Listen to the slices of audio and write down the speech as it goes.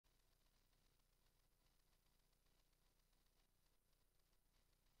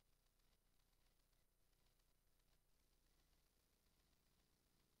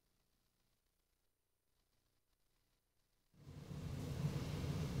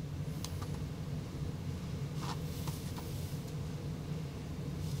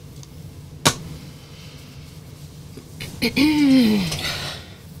Can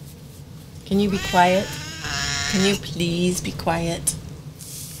you be quiet? Can you please be quiet?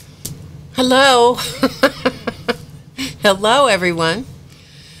 Hello. Hello, everyone.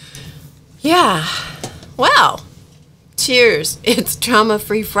 Yeah. Well, cheers. It's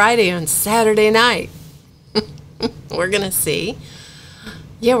Drama-Free Friday on Saturday night. We're going to see.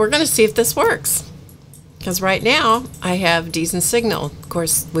 Yeah, we're going to see if this works. Because right now, I have decent signal. Of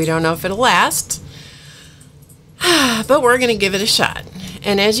course, we don't know if it'll last. But we're going to give it a shot.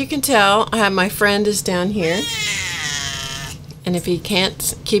 And as you can tell, my friend is down here. And if he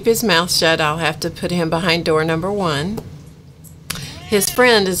can't keep his mouth shut, I'll have to put him behind door number 1. His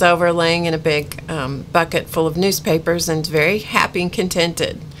friend is over laying in a big bucket full of newspapers and is very happy and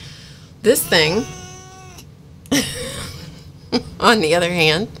contented. This thing, on the other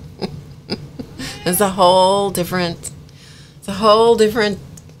hand, is a whole different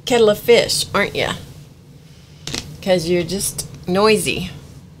kettle of fish, aren't you? Because you're just noisy.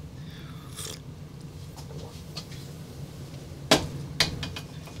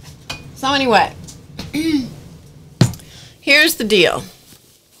 So anyway, here's the deal.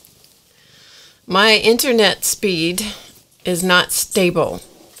 My internet speed is not stable,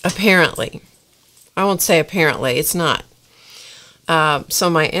 apparently. I won't say apparently, it's not.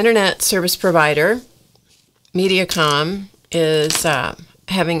 So my internet service provider, Mediacom, is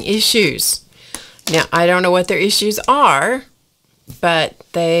having issues. Now, I don't know what their issues are, but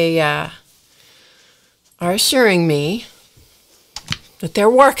they are assuring me that they're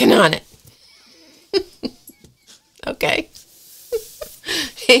working on it. Okay.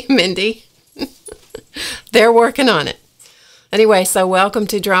 Hey, Mindy. They're working on it. Anyway, so welcome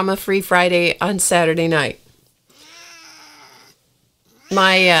to Drama-Free Friday on Saturday night.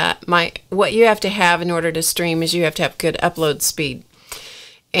 What you have to have in order to stream is you have to have good upload speed.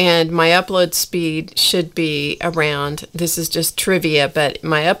 And my upload speed should be around, this is just trivia, but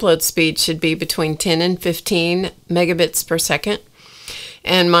my upload speed should be between 10 and 15 megabits per second.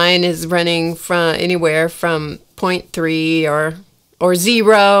 And mine is running from anywhere from 0.3 or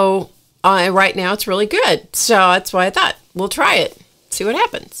 0. Right now it's really good. So that's why I thought, we'll try it. See what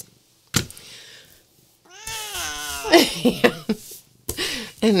happens.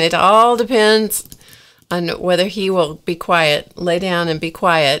 And it all depends on whether he will be quiet, lay down and be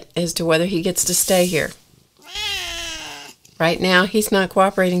quiet, as to whether he gets to stay here. Right now, he's not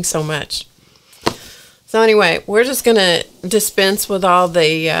cooperating so much. So anyway, we're just going to dispense with all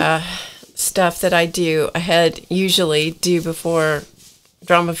the stuff that I usually do before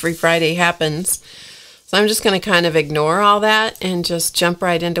Drama-Free Friday happens. So I'm just going to kind of ignore all that and just jump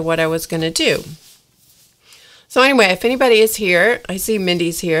right into what I was going to do. So anyway, if anybody is here, I see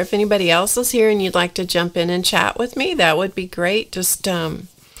Mindy's here. If anybody else is here and you'd like to jump in and chat with me, that would be great. Just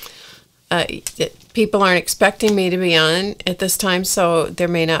people aren't expecting me to be on at this time, so there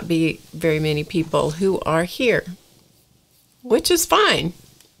may not be very many people who are here, which is fine.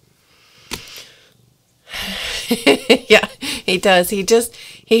 Yeah, he does.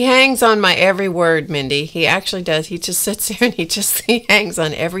 He hangs on my every word, Mindy. He actually does. He just sits there and he hangs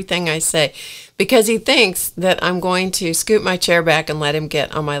on everything I say, because he thinks that I'm going to scoot my chair back and let him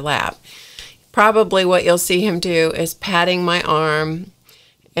get on my lap. Probably what you'll see him do is patting my arm,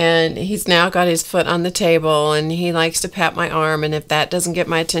 and he's now got his foot on the table, and he likes to pat my arm, and if that doesn't get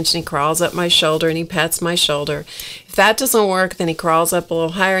my attention, he crawls up my shoulder and he pats my shoulder. If that doesn't work, then he crawls up a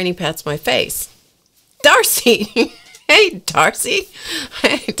little higher and he pats my face. Darcy! Hey, Darcy!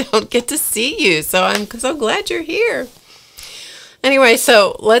 I don't get to see you, so I'm so glad you're here. Anyway,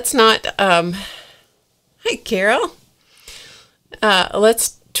 so let's not, hi, Carol.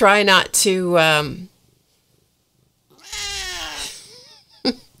 Let's try not to,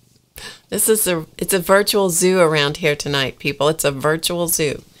 it's a virtual zoo around here tonight, people. It's a virtual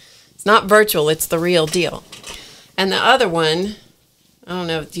zoo. It's not virtual, it's the real deal. And the other one, I don't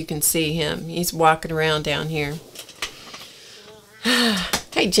know if you can see him. He's walking around down here.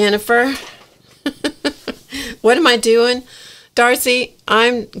 Hey, Jennifer. What am I doing? Darcy,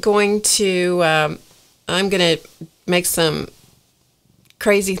 I'm going to make some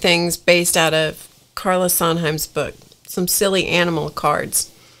crazy things based out of Carla Sonheim's book. Some silly animal cards,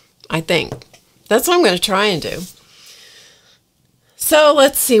 I think. That's what I'm going to try and do. So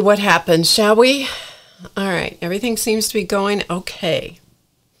let's see what happens, shall we? All right, everything seems to be going okay.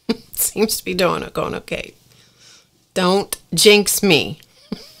 Seems to be going okay. Don't jinx me.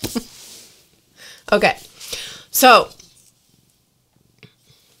 Okay, so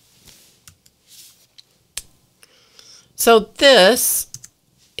this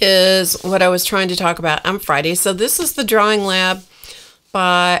is what I was trying to talk about on Friday. So this is the drawing lab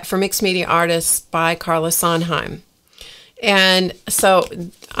for mixed media artists by Carla Sonheim. And so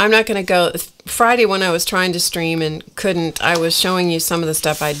I'm not going to go. Friday when I was trying to stream and couldn't, I was showing you some of the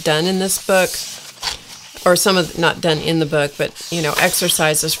stuff I'd done in this book, or some of, not done in the book, but, you know,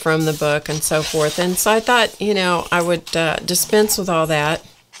 exercises from the book and so forth. And so I thought, you know, I would dispense with all that.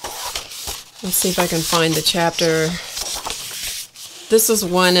 Let's see if I can find the chapter. This is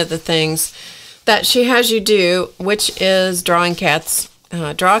one of the things that she has you do, which is drawing cats.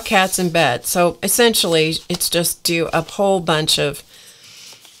 Draw cats in bed. So essentially, it's just do a whole bunch of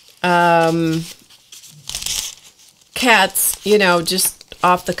cats, you know, just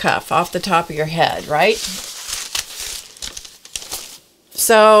off the cuff, off the top of your head, right?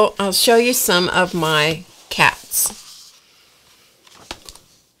 So I'll show you some of my cats.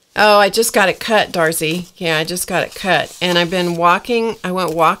 Oh, I just got it cut, Darcy. Yeah, I just got it cut. And I've been walking. I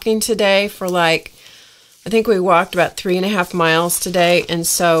went walking today for like, I think we walked about 3.5 miles today, and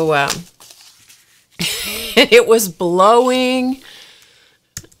so it was blowing.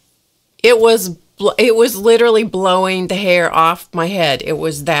 It was literally blowing the hair off my head. It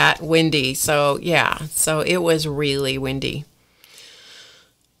was that windy. So yeah, so it was really windy.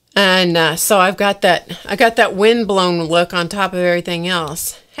 And so I got that wind-blown look on top of everything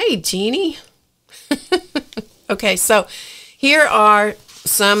else. Hey, Jeannie. Okay, so here are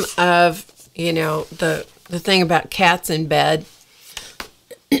some of, you know, the thing about cats in bed.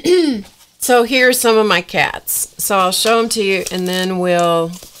 So here's some of my cats. So I'll show them to you, and then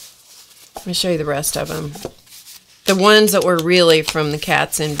let me show you the rest of them. The ones that were really from the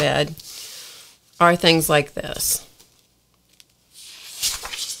cats in bed are things like this.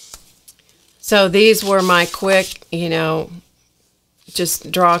 So these were my quick, you know,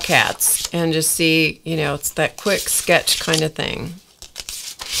 just draw cats and just see, you know, it's that quick sketch kind of thing.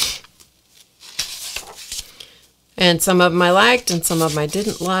 And some of them I liked, and some of them I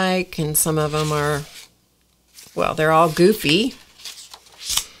didn't like, and some of them are, well, they're all goofy.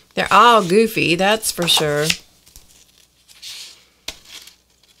 They're all goofy, that's for sure.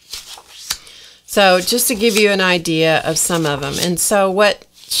 So just to give you an idea of some of them. And so what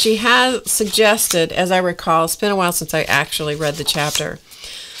she has suggested, as I recall, it's been a while since I actually read the chapter,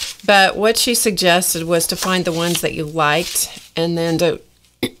 but what she suggested was to find the ones that you liked, and then to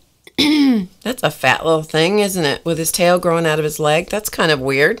that's a fat little thing, isn't it? With his tail growing out of his leg. That's kind of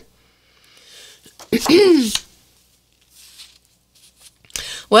weird.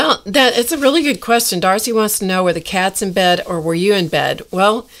 Well, it's a really good question. Darcy wants to know, were the cats in bed or were you in bed?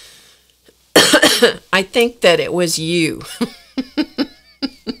 Well, I think that it was you. I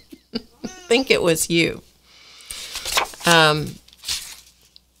think it was you.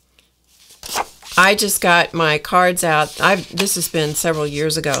 I just got my cards out. This has been several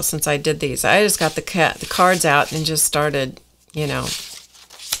years ago since I did these. I just got the cards out and just started, you know,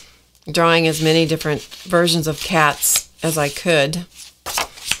 drawing as many different versions of cats as I could.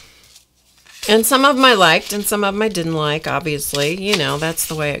 And some of them I liked and some of them I didn't like, obviously. You know, that's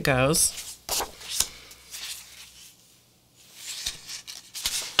the way it goes.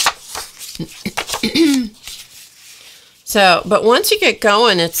 So, but once you get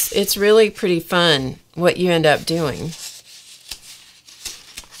going, it's really pretty fun what you end up doing.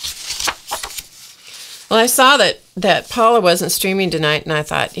 Well, I saw that Paula wasn't streaming tonight, and I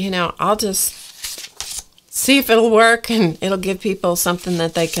thought, you know, I'll just see if it'll work, and it'll give people something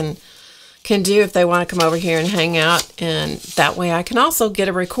that they can do if they want to come over here and hang out, and that way I can also get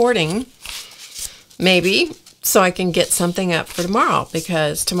a recording, maybe, so I can get something up for tomorrow,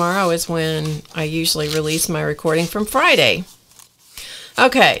 because tomorrow is when I usually release my recording from Friday.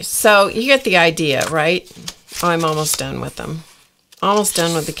 Okay, so you get the idea, right? Oh, I'm almost done with them. Almost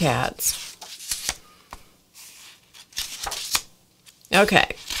done with the cats.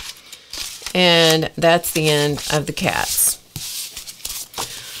 Okay, and that's the end of the cats.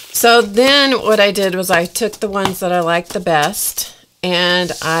 So then what I did was I took the ones that I liked the best,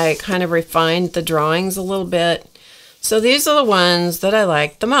 and I kind of refined the drawings a little bit. So these are the ones that I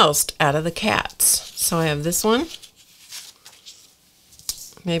like the most out of the cats. So I have this one.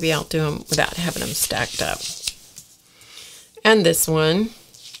 Maybe I'll do them without having them stacked up. And this one.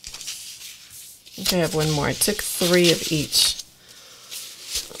 I think I have one more. I took 3 of each.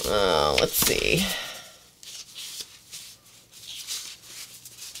 Let's see.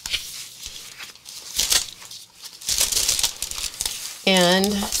 And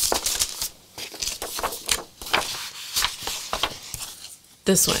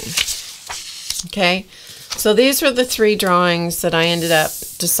this one. Okay, so these were the 3 drawings that I ended up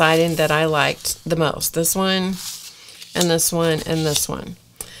deciding that I liked the most. This one, and this one, and this one.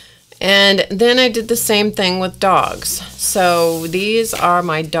 And then I did the same thing with dogs. So these are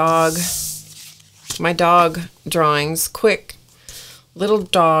my dog my dog drawings, quick little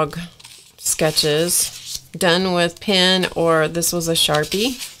dog sketches done with pen, or this was a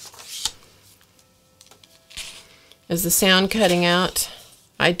Sharpie. Is the sound cutting out?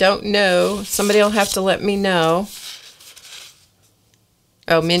 I don't know. Somebody will have to let me know.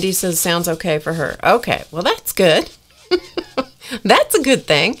 Oh, Mindy says sounds okay for her. Okay, well that's good. That's a good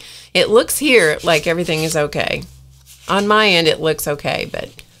thing. It looks here like everything is okay. On my end it looks okay, but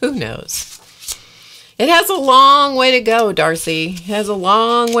who knows? It has a long way to go, Darcy. It has a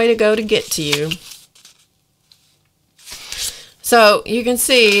long way to go to get to you. So you can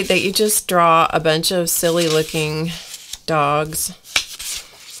see that you just draw a bunch of silly looking dogs.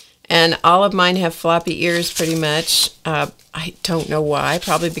 And all of mine have floppy ears pretty much. I don't know why.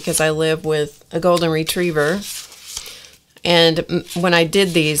 Probably because I live with a golden retriever. And when I did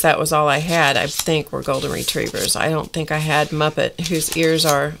these, that was all I had, I think, were golden retrievers. I don't think I had Muppet, whose ears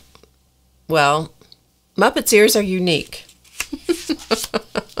are, well, Muppet's ears are unique.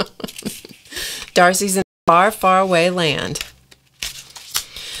 Darcy's in a far, far away land.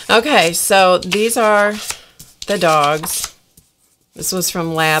 Okay, so these are the dogs. This was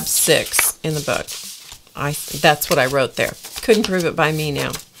from Lab 6 in the book. That's what I wrote there. Couldn't prove it by me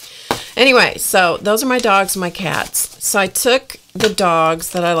now. Anyway, so those are my dogs and my cats. So I took the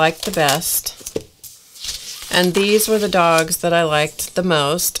dogs that I liked the best, and these were the dogs that I liked the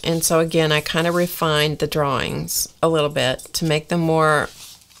most. And so again, I kind of refined the drawings a little bit to make them more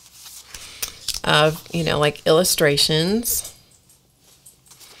of, you know, like illustrations.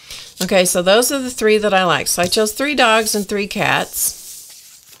 Okay, so those are the three that I like. So I chose 3 dogs and 3 cats.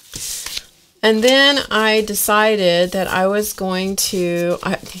 And then I decided that I was going to,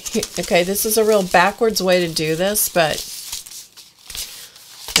 okay, this is a real backwards way to do this, but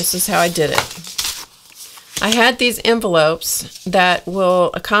this is how I did it. I had these envelopes that will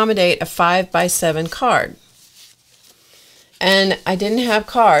accommodate a 5x7 card. And I didn't have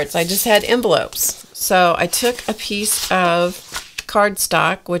cards, I just had envelopes. So I took a piece of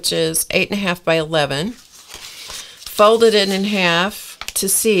cardstock, which is 8.5 by 11, folded it in half to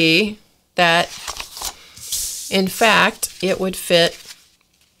see that, in fact, it would fit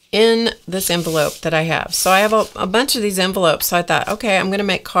in this envelope that I have. So I have a bunch of these envelopes, so I thought, okay, I'm going to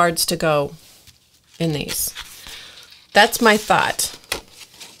make cards to go in these. That's my thought.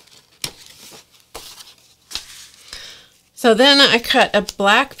 So then I cut a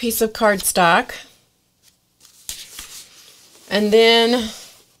black piece of cardstock, and then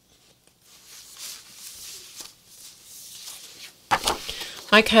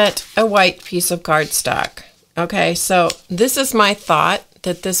I cut a white piece of cardstock. Okay, so this is my thought,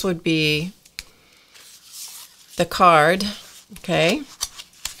 that this would be the card. Okay.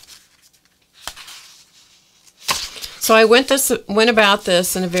 So I went about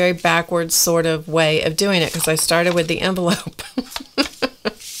this in a very backwards sort of way of doing it, because I started with the envelope.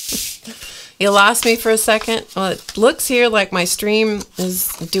 You lost me for a second. Well, it looks here like my stream is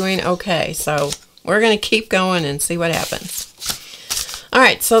doing okay, so we're going to keep going and see what happens. All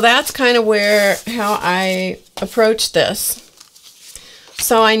right, so that's kind of how I approached this.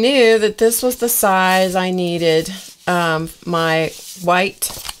 So I knew that this was the size I needed my white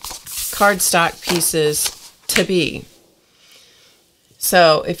cardstock pieces to be.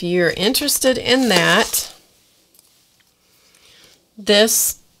 So if you're interested in that,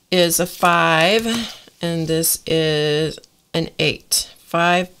 this is a 5 and this is an 8,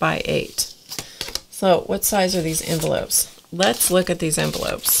 5 by 8. So what size are these envelopes? Let's look at these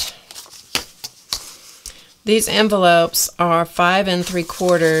envelopes. These envelopes are 5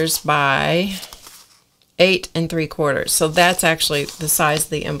 3/4 by 8 3/4. So that's actually the size of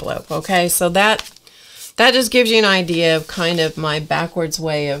the envelope. Okay, so that just gives you an idea of kind of my backwards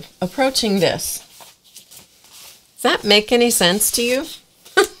way of approaching this. Does that make any sense to you?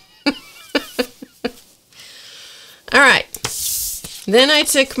 All right. Then I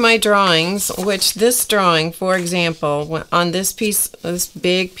took my drawings, which this drawing, for example, on this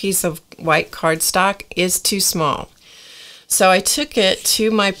big piece of white cardstock is too small. So I took it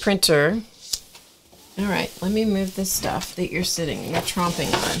to my printer. All right, let me move this stuff that you're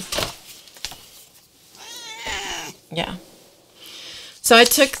tromping on. Yeah. So I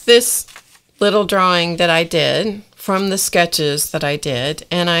took this little drawing that I did from the sketches that I did,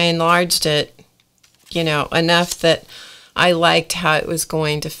 and I enlarged it, you know, enough that I liked how it was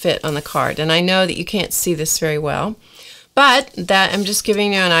going to fit on the card. And I know that you can't see this very well, but that I'm just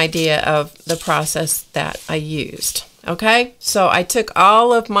giving you an idea of the process that I used. Okay, so I took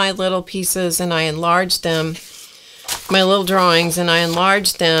all of my little pieces and I enlarged them, my little drawings, and I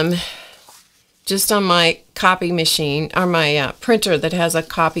enlarged them just on my copy machine, or my printer that has a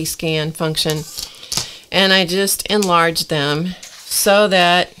copy scan function. and I just enlarge them so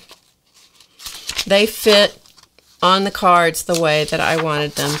that they fit on the cards the way that I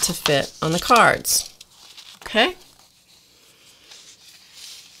wanted them to fit on the cards. Okay?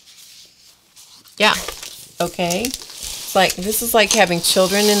 Yeah. Okay. It's like, this is like having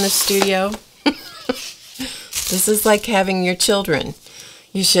children in the studio. This is like having your children.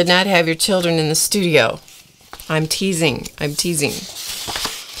 You should not have your children in the studio. I'm teasing. I'm teasing.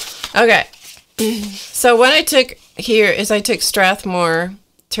 Okay. So what I took here is I took Strathmore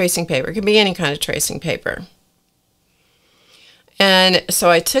tracing paper. It can be any kind of tracing paper. And so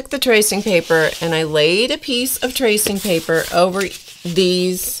I took the tracing paper and I laid a piece of tracing paper over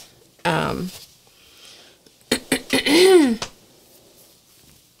these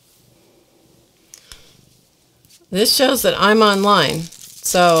this shows that I'm online,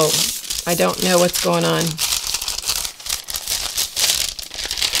 so I don't know what's going on.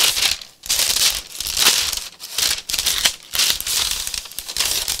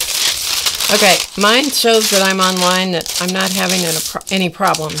 Okay, mine shows that I'm online, that I'm not having any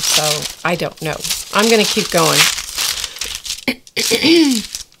problem, so I don't know. I'm going to keep going.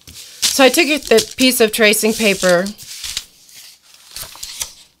 So I took the piece of tracing paper,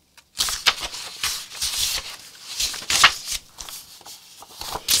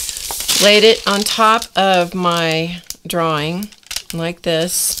 laid it on top of my drawing like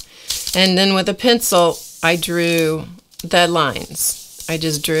this, and then with a pencil I drew the lines. I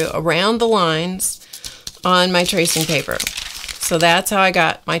just drew around the lines on my tracing paper. So that's how I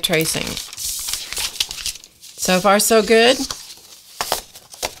got my tracing. So far so good.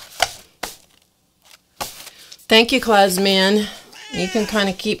 Thank you, Clausman. You can kind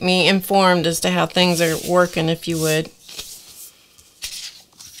of keep me informed as to how things are working if you would.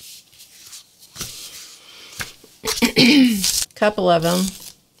 Couple of them.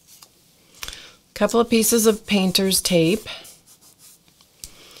 Couple of pieces of painter's tape.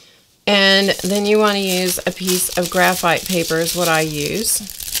 And then you want to use a piece of graphite paper is what I use.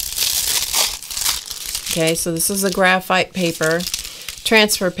 Okay, so this is a graphite paper,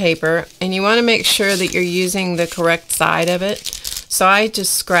 transfer paper, and you want to make sure that you're using the correct side of it. So I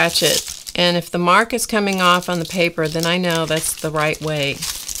just scratch it, and if the mark is coming off on the paper, then I know that's the right way.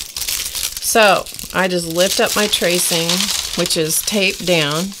 So I just lift up my tracing, which is taped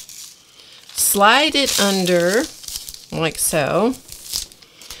down, slide it under like so,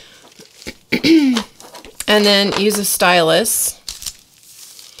 and then use a stylus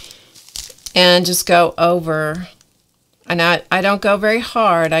and just go over. And I don't go very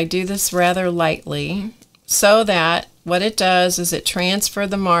hard. I do this rather lightly so that what it does is it transfer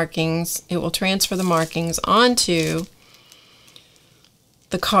the markings. It will transfer the markings onto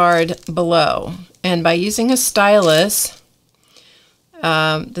the card below. And by using a stylus,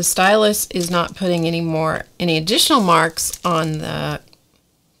 the stylus is not putting any additional marks on the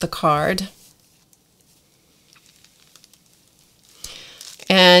card.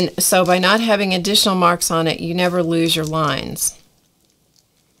 And so by not having additional marks on it, you never lose your lines.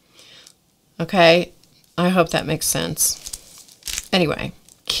 Okay, I hope that makes sense. Anyway,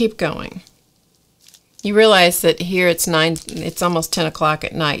 keep going. You realize that here it's almost 10 o'clock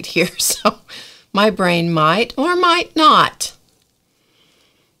at night here, so my brain might or might not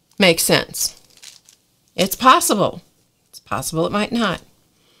make sense. It's possible. It's possible it might not.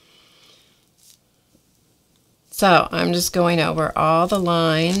 So I'm just going over all the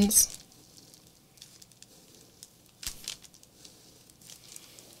lines.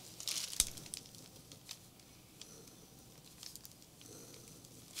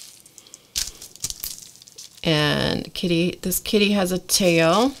 And this kitty has a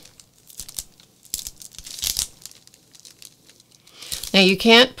tail. Now you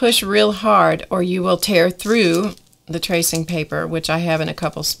can't push real hard or you will tear through the tracing paper, which I have in a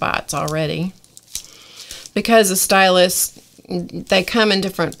couple spots already. Because the stylus, they come in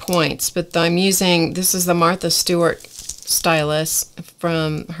different points, but I'm using, this is the Martha Stewart stylus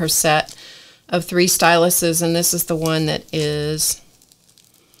from her set of 3 styluses, and this is the one that is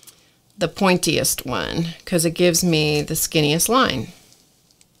the pointiest one, because it gives me the skinniest line.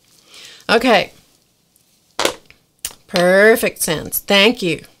 Okay. Perfect sense. Thank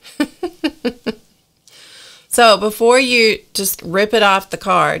you. So before you just rip it off the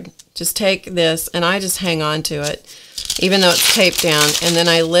card, just take this, and I just hang on to it, even though it's taped down, and then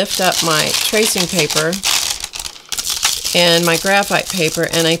I lift up my tracing paper and my graphite paper,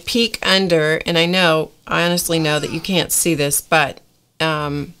 and I peek under, and I honestly know that you can't see this, but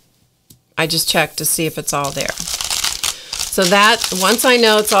I just check to see if it's all there. So that, once I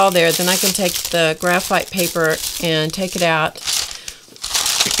know it's all there, then I can take the graphite paper and take it out,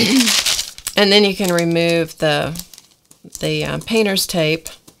 And then you can remove the painter's tape.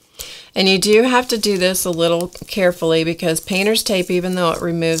 And you do have to do this a little carefully because painter's tape, even though it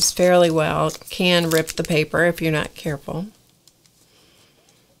removes fairly well, can rip the paper if you're not careful.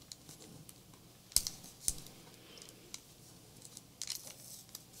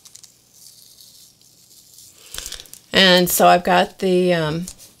 And so I've got the,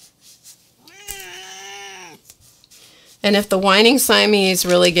 and if the whining Siamese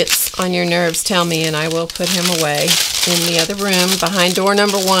really gets on your nerves, tell me and I will put him away in the other room behind door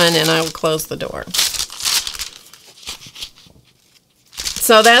number 1, and I will close the door.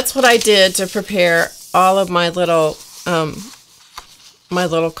 So that's what I did to prepare all of my little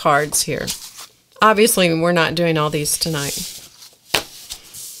cards here. Obviously, we're not doing all these tonight.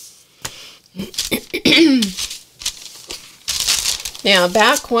 Now,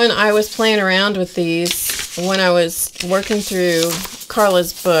 back when I was playing around with these, when I was working through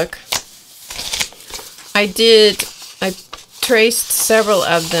Carla's book, I traced several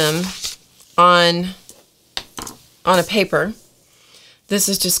of them on a paper. This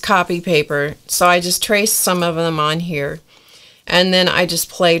is just copy paper, so I just traced some of them on here, and then I just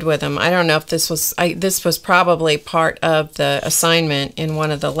played with them. I don't know if this was probably part of the assignment in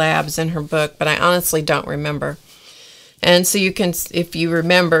one of the labs in her book, but I honestly don't remember. And so you can, if you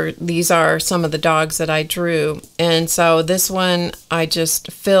remember, these are some of the dogs that I drew. And so this one I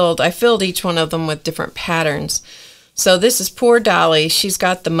filled each one of them with different patterns. So this is poor Dolly. She's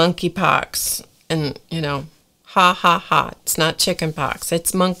got the monkeypox. And, you know, ha ha ha. It's not chicken pox.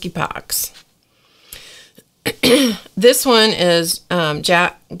 It's monkeypox. This one is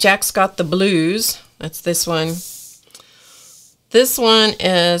Jack's got the blues. That's this one. This one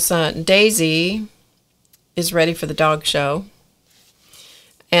is Daisy is ready for the dog show.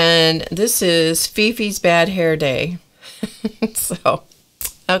 And this is Fifi's bad hair day. So,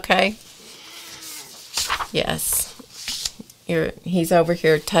 okay. Yes. He's over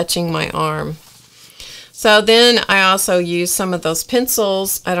here touching my arm. So then I also use some of those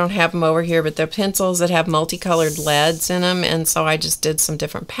pencils. I don't have them over here, but they're pencils that have multicolored leads in them. And so I just did some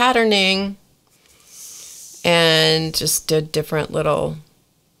different patterning and just did different little,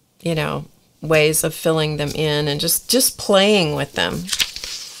 you know, ways of filling them in and just playing with them.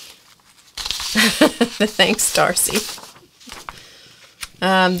 Thanks, Darcy.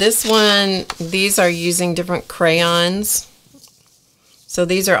 This one, these are using different crayons. So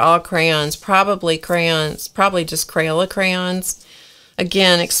these are all crayons, probably just Crayola crayons.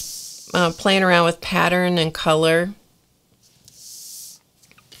 Again, playing around with pattern and color.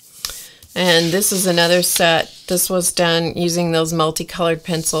 And this is another set. This was done using those multicolored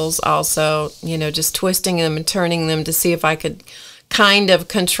pencils also, you know, just twisting them and turning them to see if I could kind of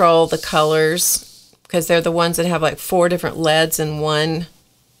control the colors, because they're the ones that have like 4 different leads in one,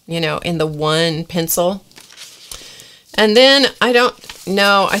 you know, in the one pencil. And then I don't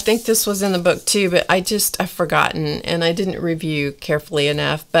know, I think this was in the book too, but I've forgotten and I didn't review carefully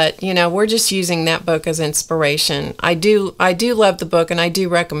enough. But, you know, we're just using that book as inspiration. I do love the book and I do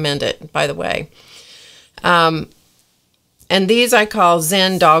recommend it, by the way. And these I call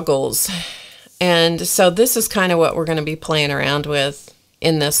Zen doggles. And so this is kind of what we're going to be playing around with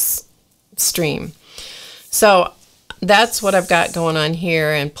in this stream. So that's what I've got going on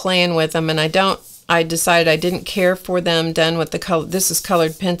here and playing with them. And I decided I didn't care for them done with the color. This is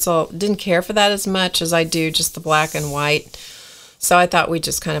colored pencil. Didn't care for that as much as I do just the black and white. So I thought we'd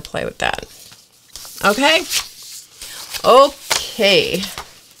just kind of play with that. Okay. Okay.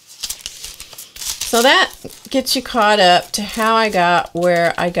 So that gets you caught up to how I got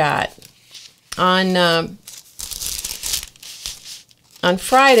where I got. On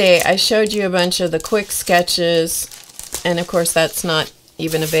Friday, I showed you a bunch of the quick sketches. And of course, that's not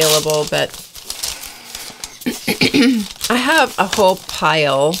even available, but I have a whole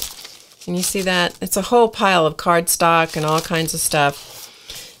pile. Can you see that? It's a whole pile of cardstock and all kinds of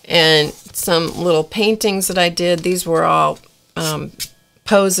stuff. And some little paintings that I did. These were all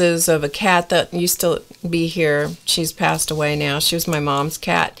poses of a cat that used to be here. She's passed away now. She was my mom's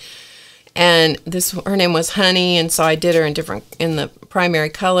cat. And her name was Honey, and so I did her in the primary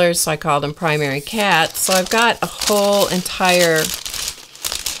colors, so I called them primary cats. So I've got a whole entire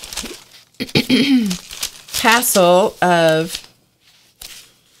tassel of,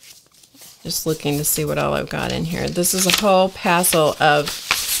 just looking to see what all I've got in here. This is a whole passel of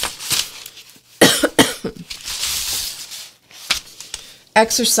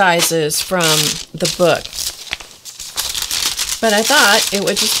exercises from the book. But I thought it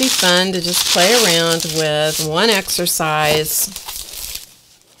would just be fun to just play around with one exercise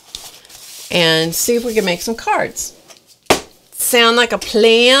and see if we can make some cards. Sound like a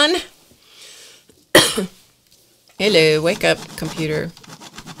plan? Hello, wake up, computer.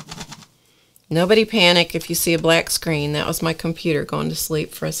 Nobody panic if you see a black screen. That was my computer going to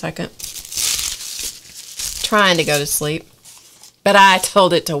sleep for a second. Trying to go to sleep. But I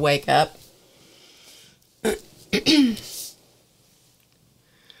told it to wake up.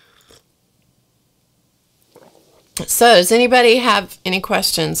 So, does anybody have any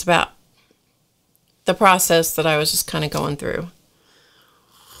questions about the process that I was just kind of going through?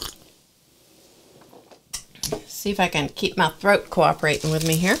 See if I can keep my throat cooperating with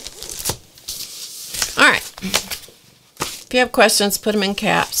me here. All right. If you have questions, put them in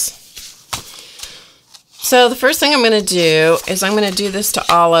caps. So the first thing I'm going to do is I'm going to do this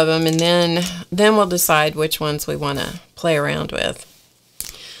to all of them, and then we'll decide which ones we want to play around with.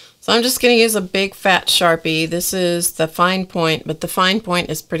 So I'm just going to use a big fat Sharpie. This is the fine point, but the fine point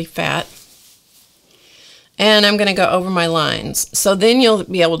is pretty fat. And I'm going to go over my lines. So then you'll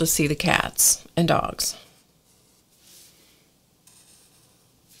be able to see the cats and dogs.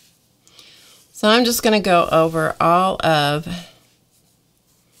 So I'm just going to go over all of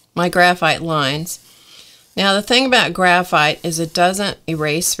my graphite lines. Now the thing about graphite is it doesn't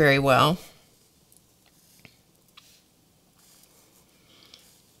erase very well.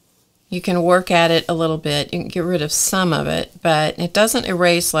 You can work at it a little bit. You can get rid of some of it, but it doesn't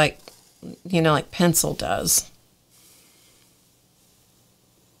erase like, you know, like pencil does.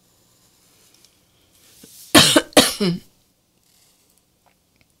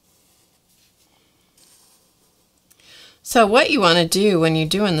 So what you want to do when you're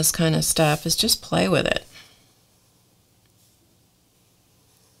doing this kind of stuff is just play with it.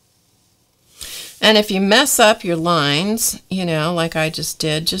 And if you mess up your lines, you know, like I just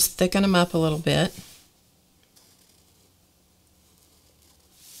did, just thicken them up a little bit.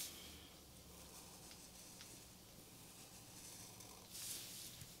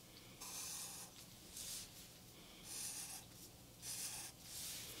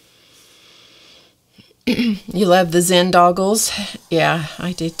 You love the Zen doggles? Yeah,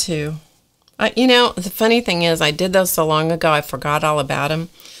 I did too. You know, the funny thing is I did those so long ago I forgot all about them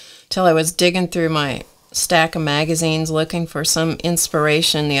till I was digging through my stack of magazines looking for some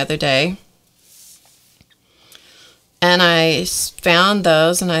inspiration the other day. And I found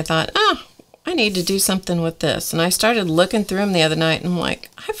those and I thought, oh, I need to do something with this. And I started looking through them the other night and I'm like,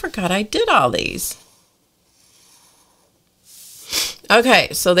 I forgot I did all these.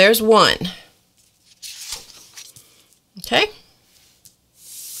 Okay, so there's one. Okay,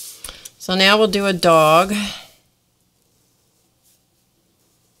 so now we'll do a dog.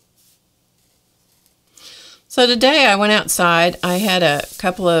 So today I went outside. I had a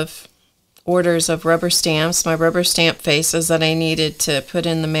couple of orders of rubber stamps, my rubber stamp faces that I needed to put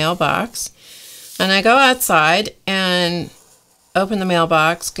in the mailbox. And I go outside and open the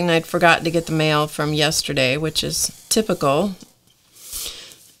mailbox, and I'd forgotten to get the mail from yesterday, which is typical.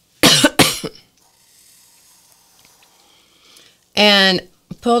 And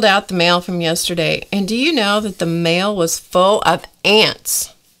pulled out the mail from yesterday, and do you know that the mail was full of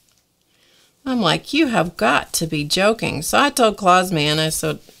ants? I'm like, you have got to be joking. So I told Claus Man, I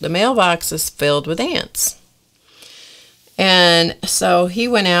said, the mailbox is filled with ants. And so he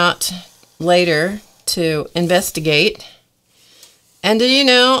went out later to investigate. And did you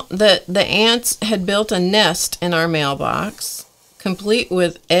know that the ants had built a nest in our mailbox, complete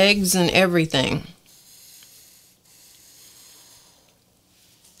with eggs and everything?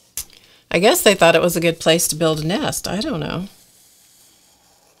 I guess they thought it was a good place to build a nest. I don't know.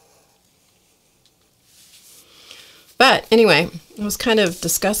 But anyway, it was kind of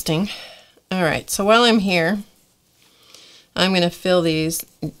disgusting. All right, so while I'm here, I'm going to fill these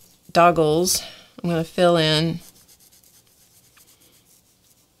doggles. I'm going to fill in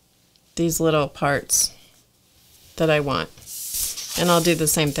these little parts that I want. And I'll do the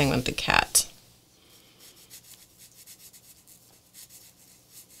same thing with the cat.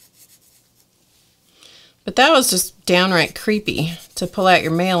 But that was just downright creepy to pull out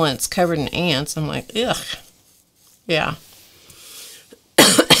your mail and it's covered in ants. I'm like, ugh. Yeah.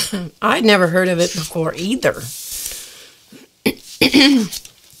 I'd never heard of it before either.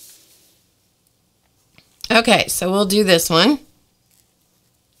 Okay, so we'll do this one.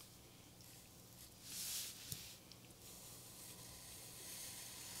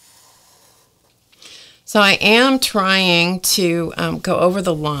 So I am trying to go over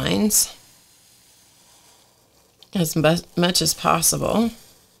the lines as much as possible.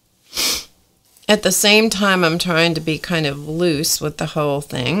 At the same time, I'm trying to be kind of loose with the whole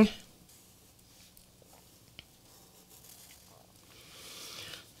thing.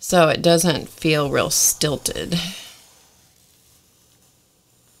 So it doesn't feel real stilted.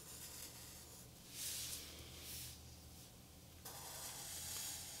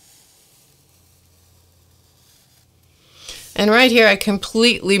 And right here, I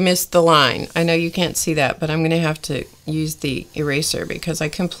completely missed the line. I know you can't see that, but I'm going to have to use the eraser because I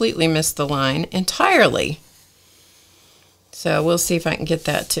completely missed the line entirely. So we'll see if I can get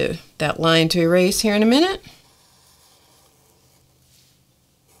that line to erase here in a minute.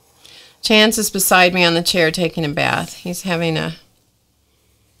 Chance is beside me on the chair taking a bath. He's having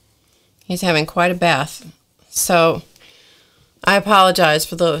quite a bath. So I apologize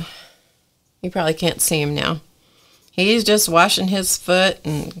for you probably can't see him now. He's just washing his foot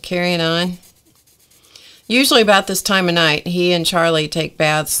and carrying on. Usually about this time of night, he and Charlie take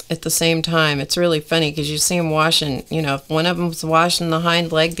baths at the same time. It's really funny because you see them washing, you know, if one of them's washing the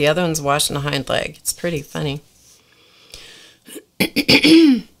hind leg, the other one's washing the hind leg. It's pretty funny.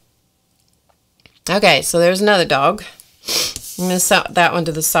 Okay, so there's another dog. I'm going to set that one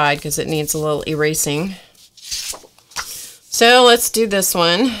to the side because it needs a little erasing. So let's do this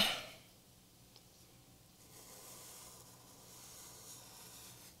one.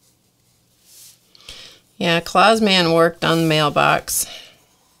 Yeah, Claus Man worked on the mailbox.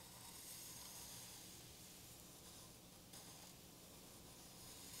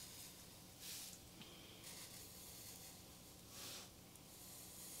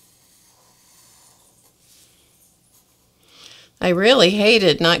 I really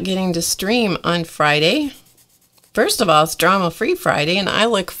hated not getting to stream on Friday. First of all, it's drama-free Friday, and I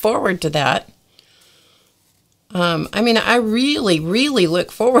look forward to that. I mean, I really, really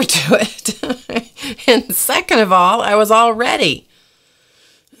look forward to it. And second of all, I was all ready.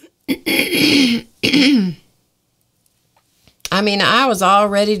 I mean, I was all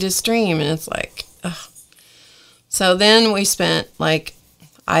ready to stream, and it's like, ugh. So then we spent, like,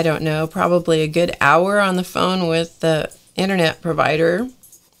 I don't know, probably a good hour on the phone with the internet provider.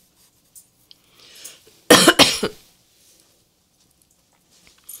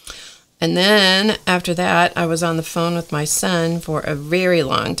 And then after that, I was on the phone with my son for a very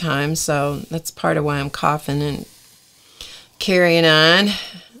long time. So that's part of why I'm coughing and carrying on.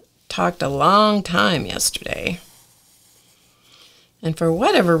 Talked a long time yesterday. And for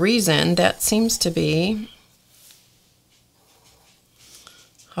whatever reason, that seems to be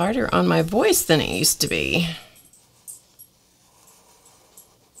harder on my voice than it used to be.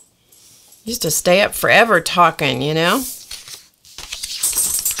 Used to stay up forever talking, you know?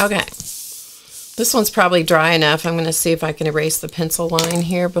 Okay. This one's probably dry enough. I'm going to see if I can erase the pencil line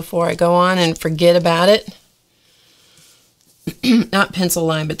here before I go on and forget about it. Not pencil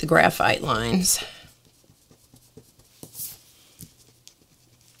line, but the graphite lines.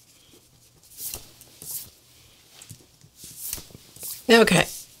 Okay,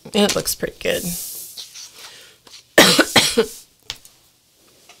 it looks pretty good.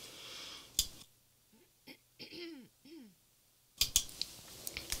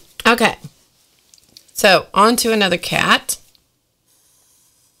 Okay, so on to another cat.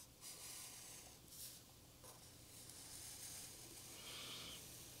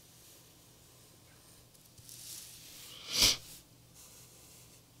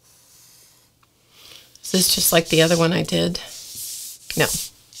 Is this just like the other one I did? No.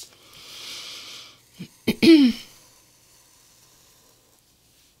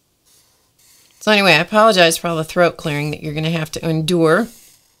 So anyway, I apologize for all the throat clearing that you're going to have to endure.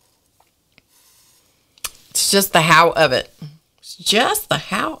 It's just the how of it. It's just the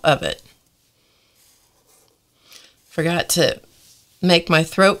how of it. Forgot to make my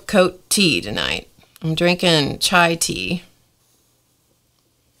throat coat tea tonight. I'm drinking chai tea.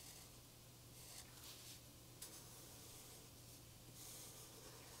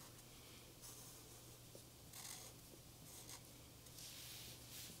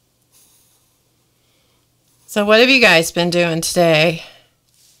 So what have you guys been doing today?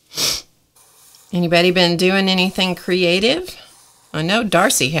 Anybody been doing anything creative? I know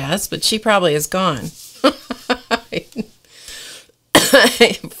Darcy has, but she probably is gone.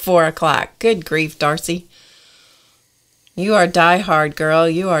 4 o'clock. Good grief, Darcy. You are die-hard, girl.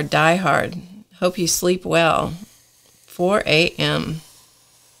 You are die-hard. Hope you sleep well. 4 a.m.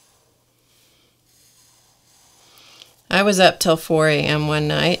 I was up till 4 a.m. one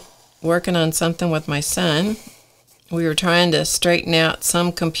night working on something with my son. We were trying to straighten out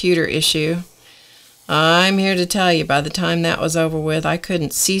some computer issue. I'm here to tell you, by the time that was over with, I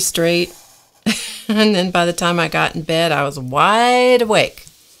couldn't see straight. And then by the time I got in bed, I was wide awake.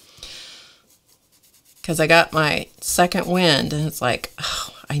 Because I got my second wind, and it's like,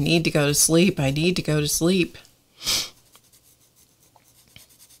 oh, I need to go to sleep. I need to go to sleep.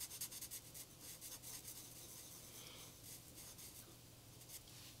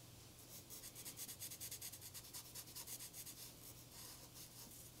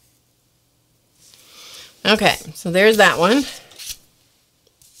 Okay, so there's that one.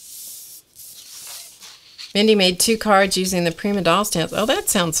 Mindy made 2 cards using the Prima Doll stamps. Oh, that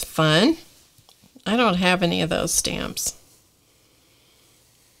sounds fun. I don't have any of those stamps.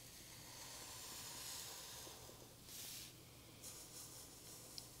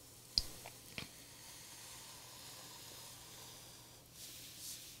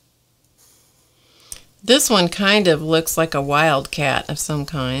 This one kind of looks like a wildcat of some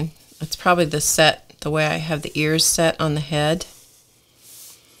kind. It's probably the set, the way I have the ears set on the head.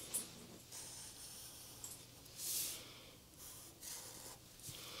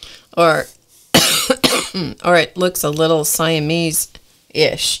 Or or it looks a little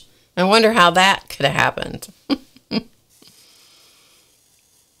Siamese-ish. I wonder how that could have happened.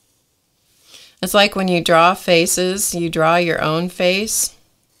 It's like when you draw faces, you draw your own face.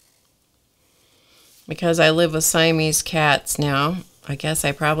 Because I live with Siamese cats now, I guess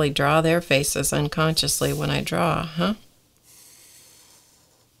I probably draw their faces unconsciously when I draw, huh?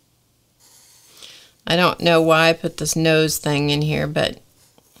 I don't know why I put this nose thing in here, but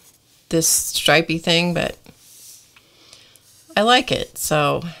this stripy thing, but I like it,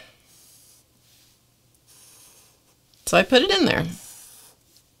 so I put it in there.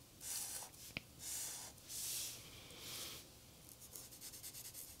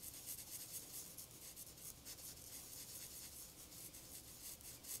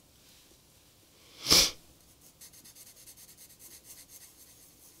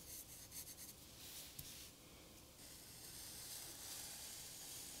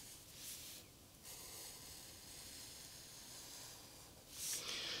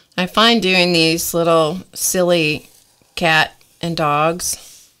 I find doing these little silly cats and dogs,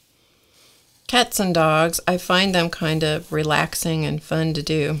 I find them kind of relaxing and fun to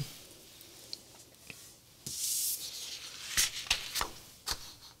do.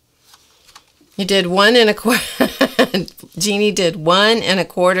 You did 1 1/4, Jeannie did 1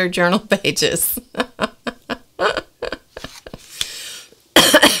 1/4 journal pages.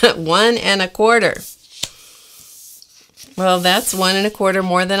 1 1/4. Well, that's 1 1/4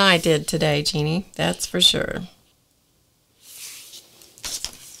 more than I did today, Jeannie. That's for sure.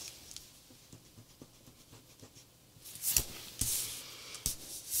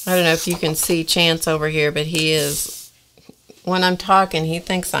 I don't know if you can see Chance over here, but he is, when I'm talking, he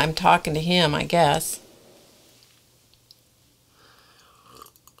thinks I'm talking to him, I guess.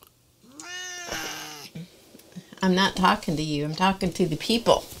 I'm not talking to you. I'm talking to the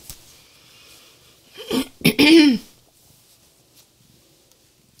people.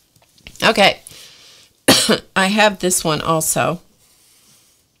 Okay, I have this one also,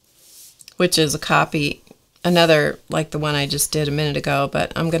 which is a copy, another like the one I just did a minute ago,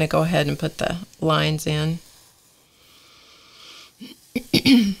 but I'm going to go ahead and put the lines in.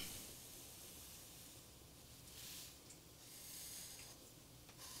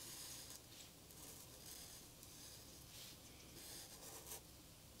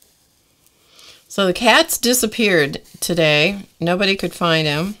 So the cats disappeared today. Nobody could find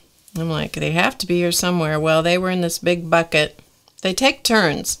them. I'm like, they have to be here somewhere. Well, they were in this big bucket. They take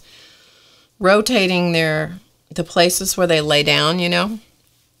turns rotating the places where they lay down, you know.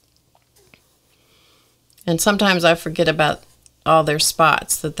 And sometimes I forget about all their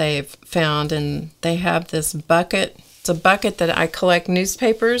spots that they've found, and they have this bucket. It's a bucket that I collect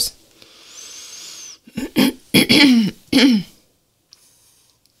newspapers.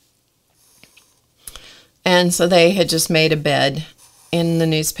 And so they had just made a bed in the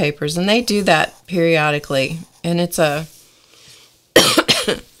newspapers, and they do that periodically. And it's a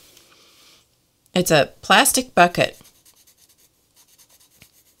it's a plastic bucket.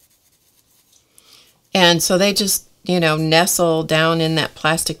 And so they just, you know, nestle down in that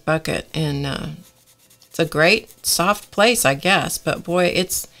plastic bucket, and it's a great soft place, I guess. But boy,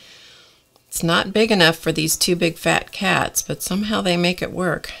 it's not big enough for these 2 big fat cats, but somehow they make it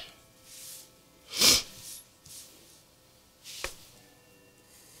work.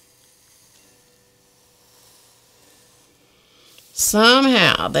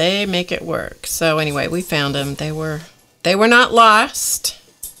 Somehow they make it work. So anyway, we found them. They were not lost.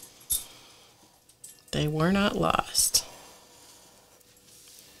 They were not lost.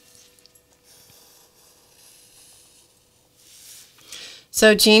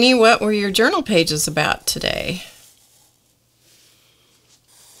 So Jeannie, what were your journal pages about today?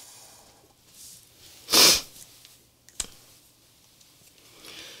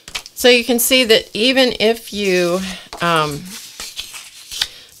 So you can see that even if you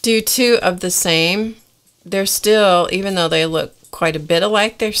do 2 of the same, they're still, even though they look quite a bit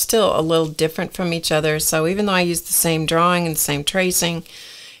alike, they're still a little different from each other. So even though I use the same drawing and the same tracing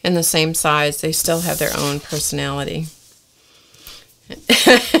in the same size, they still have their own personality.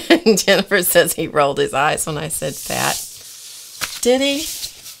 Jennifer says he rolled his eyes when I said fat. Did he?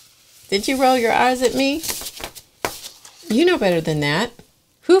 Did you roll your eyes at me? You know better than that.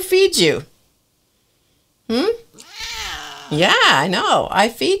 Who feeds you? Yeah, I know. I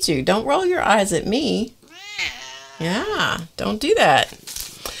feed you. Don't roll your eyes at me. Yeah, don't do that.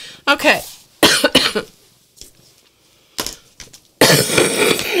 Okay.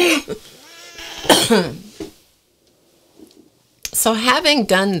 So having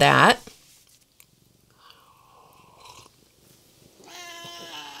done that,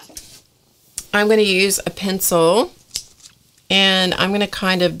 I'm going to use a pencil and I'm going to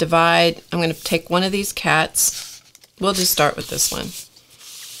kind of divide. I'm going to take one of these cats. We'll just start with this one.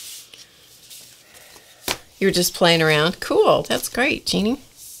 You're just playing around. Cool. That's great, Jeannie.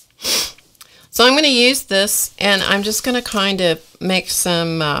 So I'm going to use this and I'm just going to kind of make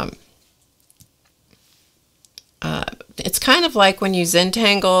some, it's kind of like when you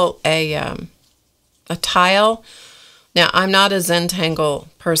Zentangle a tile. Now, I'm not a Zentangle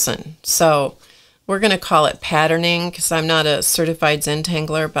person, so we're going to call it patterning because I'm not a certified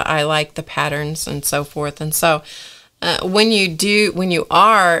Zentangler, but I like the patterns and so forth. And so when you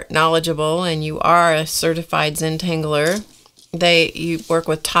are knowledgeable and you are a certified Zentangler, you work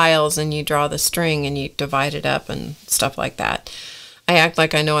with tiles and you draw the string and you divide it up and stuff like that. I act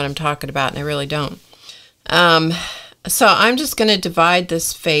like I know what I'm talking about and I really don't. So I'm just going to divide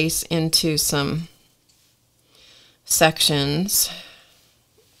this face into some sections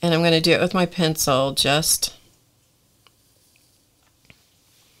and I'm going to do it with my pencil just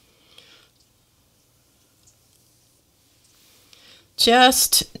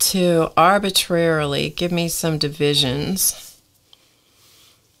to arbitrarily give me some divisions.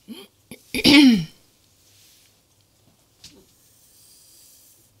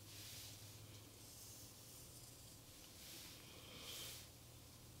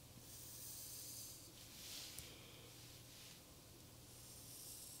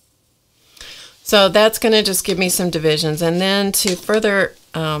 So that's going to just give me some divisions. And then to further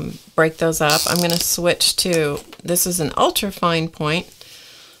break those up, I'm going to switch to, this is an ultra fine point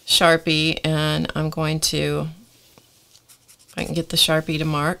Sharpie, and I'm going to, if I can get the Sharpie to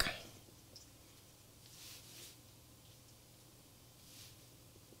mark.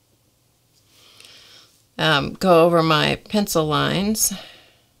 Go over my pencil lines.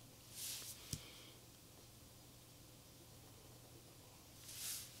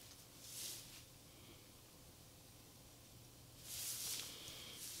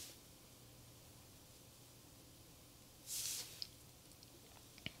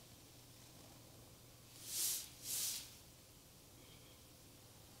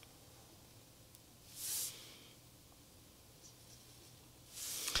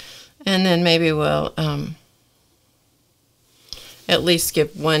 And then maybe we'll at least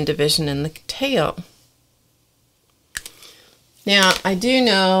give one division in the tail. Now, I do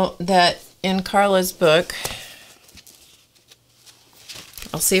know that in Carla's book,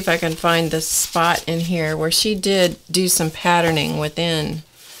 I'll see if I can find this spot in here where she did do some patterning within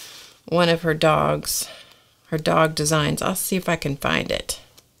one of her dogs, her dog designs. I'll see if I can find it.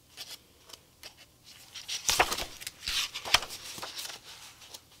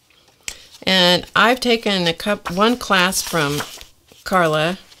 And I've taken one class from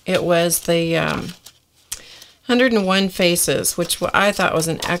Carla. It was the 101 Faces, which I thought was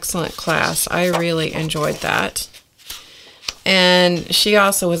an excellent class. I really enjoyed that. And she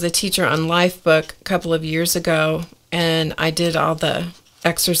also was a teacher on Lifebook a couple of years ago, and I did all the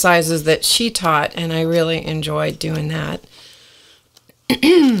exercises that she taught, and I really enjoyed doing that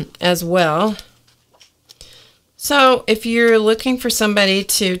as well. So if you're looking for somebody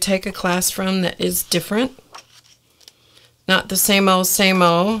to take a class from that is different, not the same old,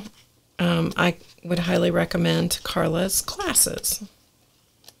 I would highly recommend Carla's classes.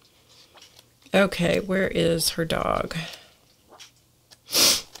 Okay, where is her dog?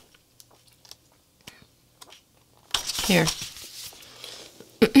 Here.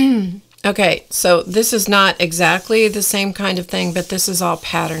 Okay, so this is not exactly the same kind of thing, but this is all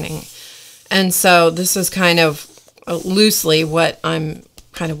patterning. And so this is kind of loosely what I'm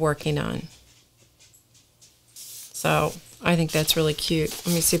kind of working on. So I think that's really cute.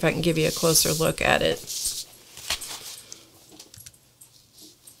 Let me see if I can give you a closer look at it.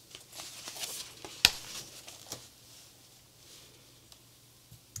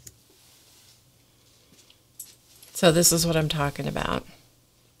 So this is what I'm talking about.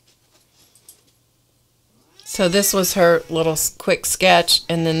 So this was her little quick sketch,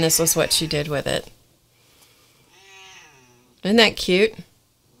 and then this was what she did with it. Isn't that cute?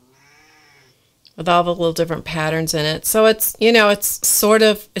 with all the little different patterns in it. So it's, you know, it's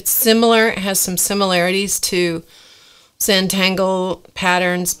similar. It has some similarities to Zentangle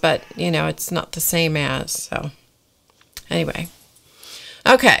patterns, but, you know, it's not the same as. So anyway.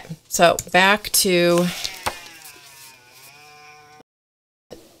 Okay, so back to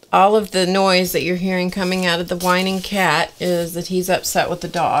all of the noise that you're hearing coming out of the whining cat is that he's upset with the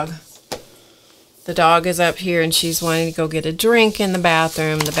dog. The dog is up here and she's wanting to go get a drink in the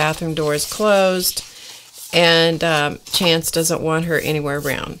bathroom. The bathroom door is closed and Chance doesn't want her anywhere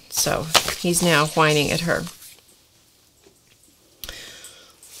around. So he's now whining at her.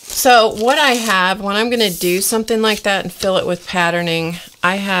 So what I have, when I'm going to do something like that and fill it with patterning,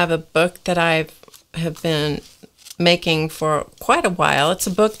 I have a book that I have been making for quite a while. It's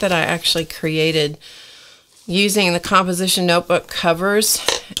a book that I actually created using the composition notebook covers,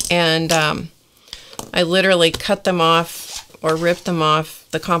 and I literally cut them off or ripped them off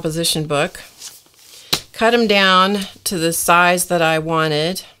the composition book, cut them down to the size that I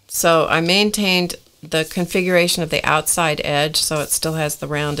wanted. So I maintained the configuration of the outside edge, so it still has the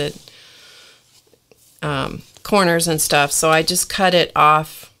rounded corners and stuff. So I just cut it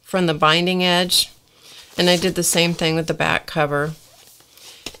off from the binding edge, and I did the same thing with the back cover.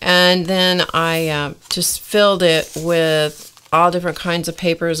 And then I just filled it with all different kinds of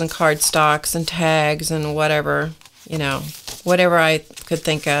papers and cardstocks and tags and whatever, you know, whatever I could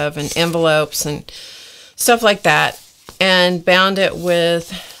think of, and envelopes and stuff like that, and bound it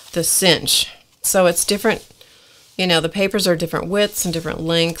with the cinch. So it's different, you know, the papers are different widths and different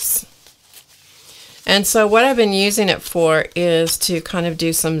lengths. And so what I've been using it for is to kind of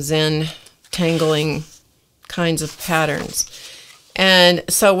do some Zen tangling kinds of patterns. And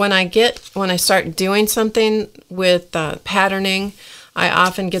so when I start doing something with patterning, I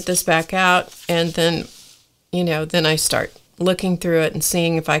often get this back out, and then, you know, then I start looking through it and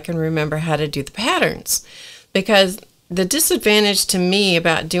seeing if I can remember how to do the patterns. Because the disadvantage to me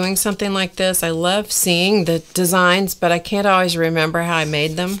about doing something like this, I love seeing the designs, but I can't always remember how I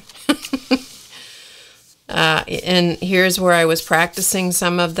made them. And here's where I was practicing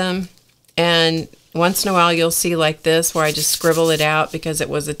some of them. And once in a while you'll see like this where I just scribble it out because it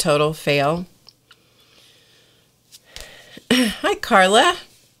was a total fail. Hi, Carla.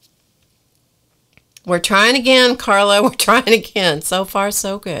 We're trying again, Carla. We're trying again. So far,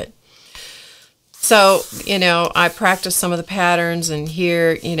 so good. So, you know, I practiced some of the patterns, and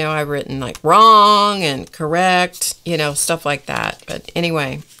here, you know, I've written like wrong and correct, you know, stuff like that. But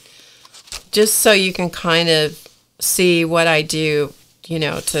anyway, just so you can kind of see what I do, you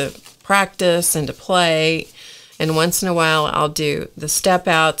know, to practice and to play. And once in a while, I'll do the step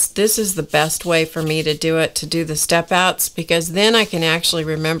outs. This is the best way for me to do it, to do the step outs, because then I can actually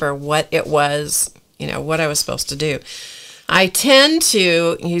remember what it was, you know, what I was supposed to do. I tend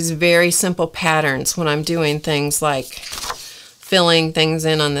to use very simple patterns when I'm doing things like filling things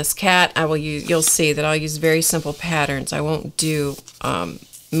in on this cat. You'll see that I'll use very simple patterns. I won't do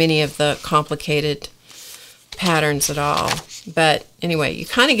many of the complicated patterns at all. But anyway, you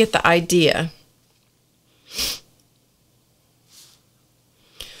kind of get the idea.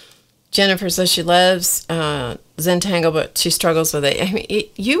 Jennifer says she loves Zentangle, but she struggles with it. I mean,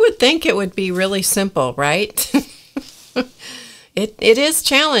 you would think it would be really simple, right? It is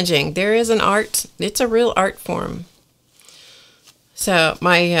challenging. There is an art. It's a real art form. So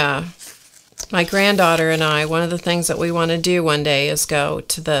my granddaughter and I, one of the things that we want to do one day is go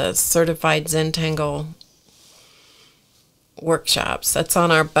to the certified Zentangle workshops. That's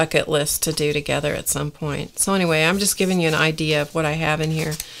on our bucket list to do together at some point. So anyway, I'm just giving you an idea of what I have in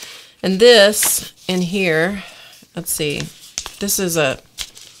here. And this in here, let's see, this is a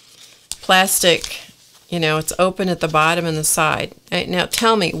plastic, you know, it's open at the bottom and the side. Now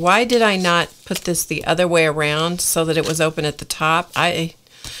tell me, why did I not put this the other way around so that it was open at the top?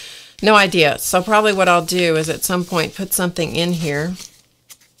 No idea. So probably what I'll do is at some point put something in here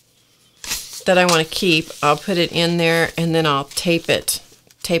that I want to keep. I'll put it in there and then I'll tape it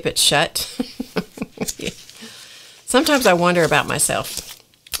shut. Sometimes I wonder about myself.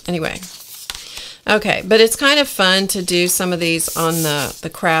 Anyway, okay, but it's kind of fun to do some of these on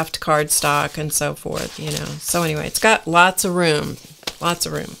the craft cardstock and so forth, you know. So anyway, it's got lots of room, lots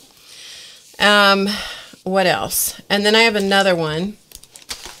of room. What else? And then I have another one.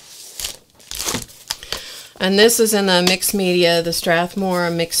 And this is in the mixed media, the Strathmore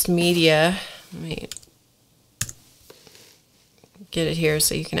mixed media. Let me get it here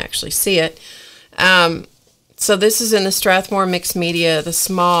so you can actually see it. So this is in the Strathmore mixed media, the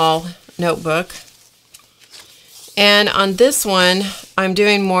small notebook. And on this one, I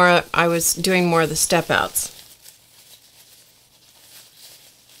was doing more of the step outs.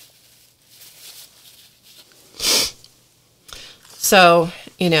 So,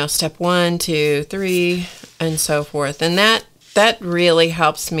 you know, step 1, 2, 3, and so forth. And that really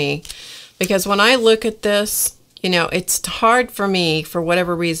helps me, because when I look at this, you know, it's hard for me, for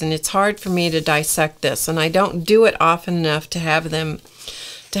whatever reason, it's hard for me to dissect this, and I don't do it often enough to have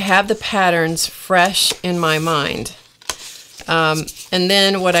the patterns fresh in my mind. And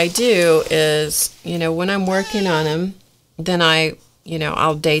then what I do is, you know, when I'm working on them, then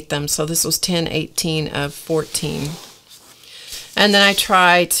I'll date them. So this was 10/18 of 14. And then I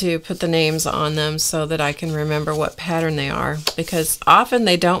try to put the names on them so that I can remember what pattern they are, because often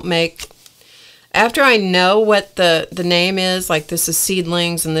they don't make, after I know what the name is, like this is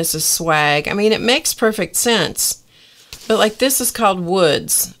Seedlings and this is Swag, I mean, it makes perfect sense. But like this is called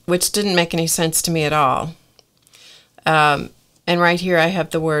Woods, which didn't make any sense to me at all. And right here I have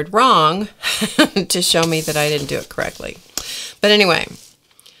the word wrong to show me that I didn't do it correctly. But anyway,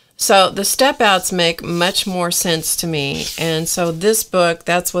 so the step outs make much more sense to me. And so this book,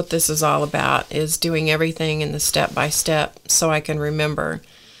 that's what this is all about, is doing everything in the step by step so I can remember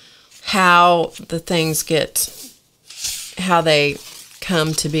how the things how they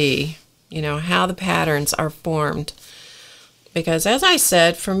come to be, you know, how the patterns are formed. Because as I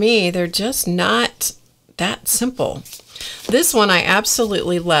said, for me, they're just not that simple. This one I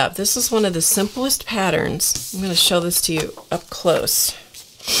absolutely love. This is one of the simplest patterns. I'm going to show this to you up close.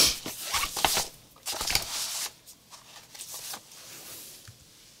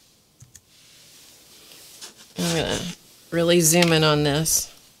 I'm going to really zoom in on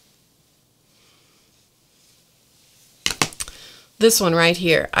this. This one right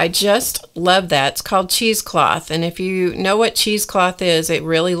here, I just love that. It's called cheesecloth, and if you know what cheesecloth is, it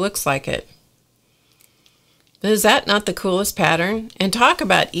really looks like it. Is that not the coolest pattern? And talk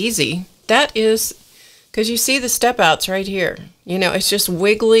about easy. That is, because you see the step outs right here. You know, it's just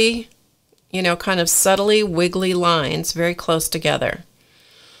wiggly, you know, kind of subtly wiggly lines very close together.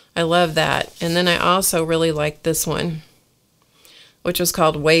 I love that. And then I also really like this one, which was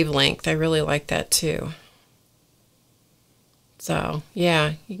called Wavelength. I really like that too. So,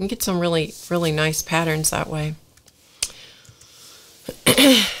 yeah, you can get some really, really nice patterns that way.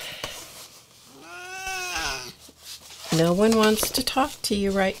 No one wants to talk to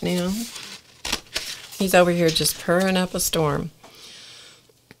you right now. He's over here just purring up a storm.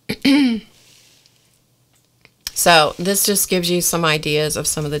 So, this just gives you some ideas of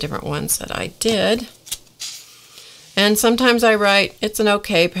some of the different ones that I did. And sometimes I write, it's an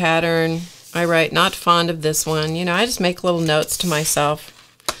okay pattern. I write, not fond of this one. You know, I just make little notes to myself.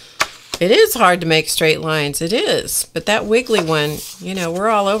 It is hard to make straight lines. It is. But that wiggly one, you know, we're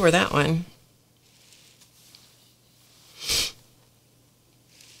all over that one.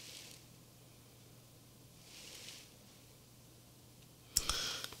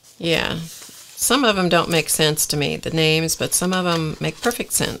 Yeah. Some of them don't make sense to me, the names, but some of them make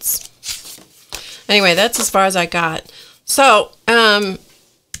perfect sense. Anyway, that's as far as I got. So,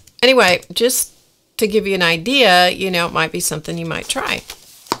 anyway, just to give you an idea, you know, it might be something you might try.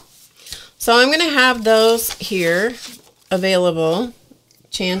 So I'm going to have those here available.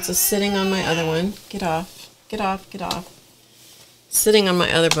 Chance is sitting on my other one. Get off, get off, get off. Sitting on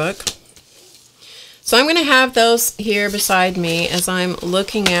my other book. So I'm going to have those here beside me as I'm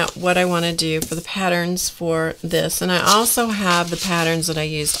looking at what I want to do for the patterns for this. And I also have the patterns that I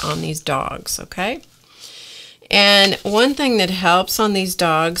used on these dogs, okay? And one thing that helps on these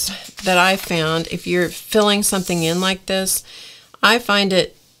dogs that I found, if you're filling something in like this, I find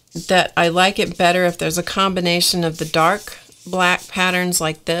it that I like it better if there's a combination of the dark black patterns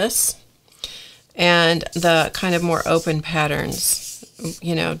like this and the kind of more open patterns.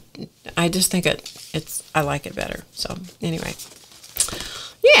 You know, I just think I like it better. So anyway,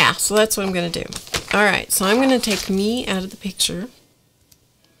 yeah, so that's what I'm going to do. All right, so I'm going to take me out of the picture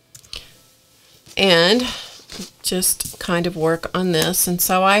and just kind of work on this. And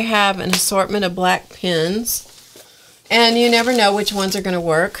so I have an assortment of black pins, and you never know which ones are going to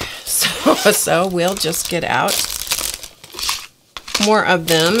work. So we'll just get out more of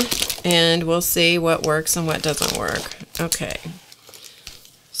them and we'll see what works and what doesn't work. Okay.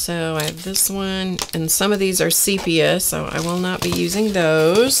 So I have this one, and some of these are sepia, so I will not be using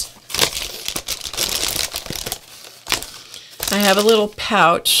those. I have a little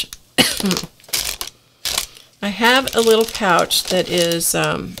pouch. I have a little pouch that is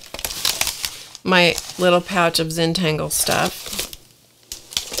my little pouch of Zentangle stuff.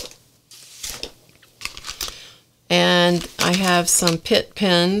 And I have some Pitt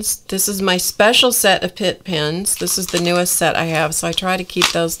pins. This is my special set of Pitt pins. This is the newest set I have, so I try to keep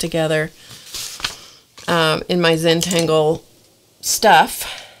those together in my Zentangle stuff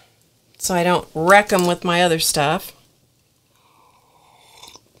so I don't wreck them with my other stuff.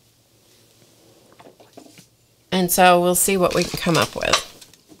 And so we'll see what we can come up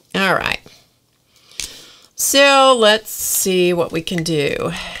with. All right. So let's see what we can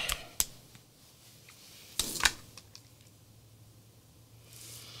do.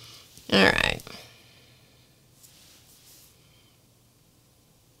 All right.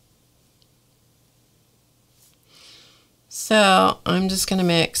 So I'm just going to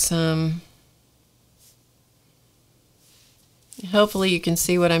mix some. Hopefully you can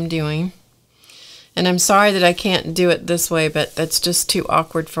see what I'm doing. And I'm sorry that I can't do it this way, but that's just too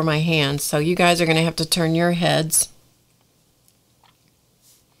awkward for my hands. So you guys are going to have to turn your heads.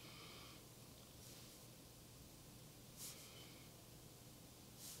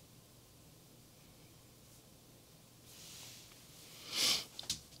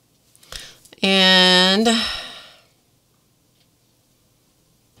 And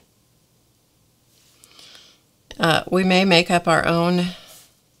we may make up our own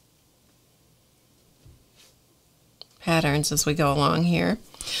patterns as we go along here.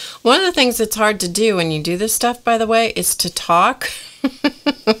 One of the things that's hard to do when you do this stuff, by the way, is to talk.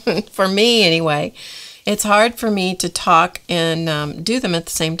 For me anyway, it's hard for me to talk and do them at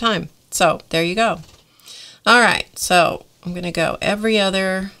the same time. So there you go. All right, so I'm going to go every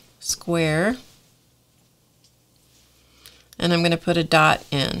other square, and I'm going to put a dot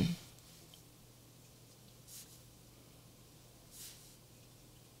in.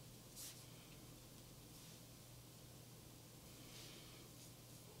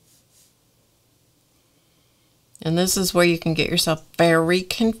 And this is where you can get yourself very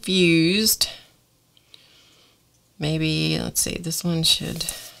confused. Maybe, let's see, this one should,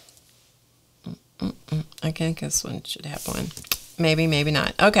 I think this one should have one. Maybe, maybe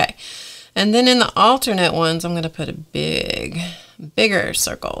not. Okay. And then in the alternate ones, I'm going to put a bigger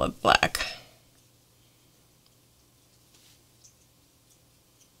circle of black.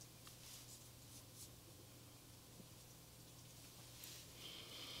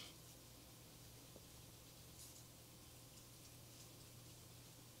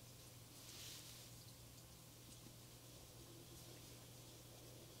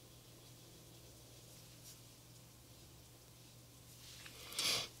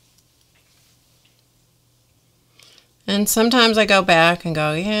 And sometimes I go back and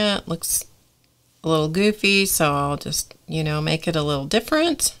go, yeah, it looks a little goofy, so I'll just, you know, make it a little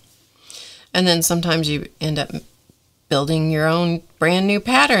different. And then sometimes you end up building your own brand new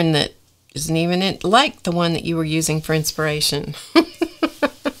pattern that isn't even like the one that you were using for inspiration.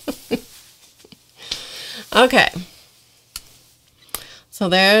 Okay. So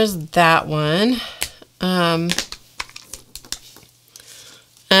there's that one.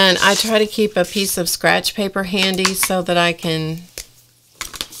 And I try to keep a piece of scratch paper handy so that I can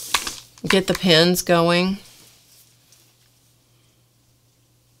get the pens going.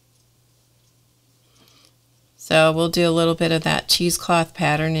 So we'll do a little bit of that cheesecloth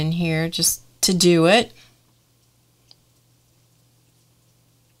pattern in here just to do it.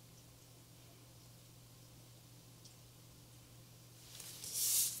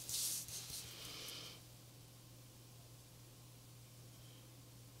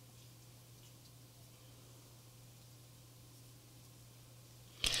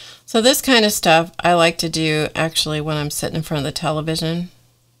 So this kind of stuff I like to do actually when I'm sitting in front of the television,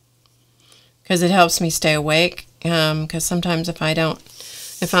 because it helps me stay awake. Because sometimes if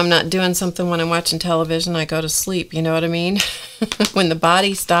I'm not doing something when I'm watching television, I go to sleep. You know what I mean? When the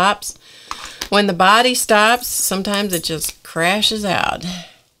body stops, sometimes it just crashes out.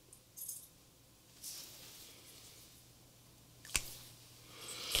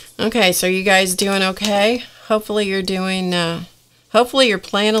 Okay, so you guys doing okay? Hopefully you're doing. Hopefully you're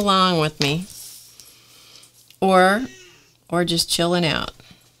playing along with me, or just chilling out.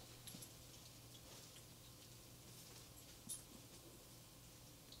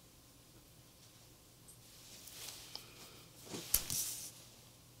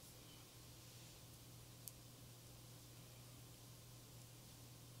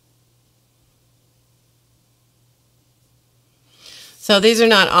 So these are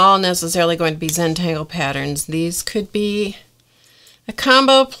not all necessarily going to be Zentangle patterns. These could be a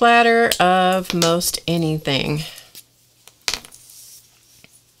combo platter of most anything.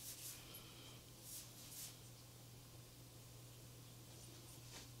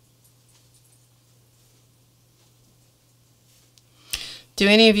 Do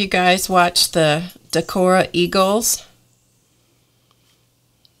any of you guys watch the Decora eagles?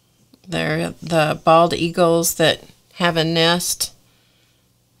 They're the bald eagles that have a nest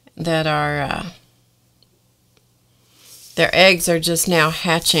that are their eggs are just now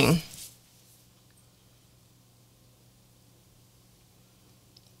hatching.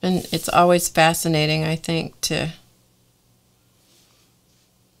 And it's always fascinating, I think, to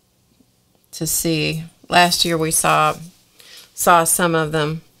see. Last year we saw some of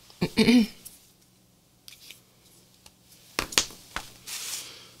them. Okay,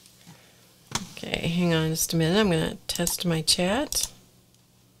 hang on just a minute. I'm going to test my chat.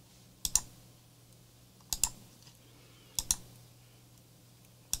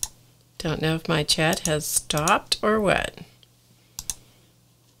 Don't know if my chat has stopped or what.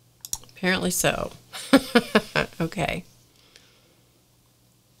 Apparently so. Okay.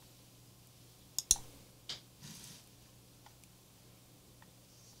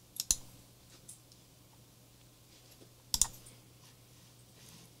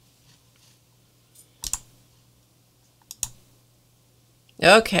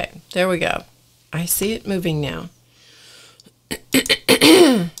 Okay, there we go. I see it moving now.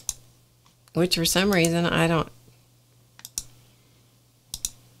 Which for some reason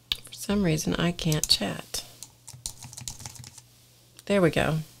I can't chat. There we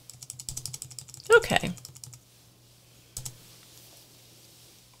go. Okay.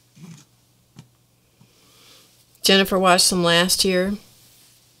 Jennifer watched them last year.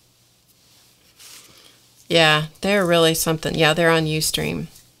 Yeah, they're really something. Yeah, they're on Ustream.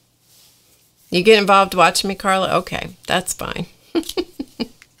 You get involved watching me, Carla? Okay, that's fine.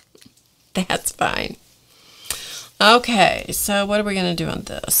 That's fine. Okay, so what are we going to do on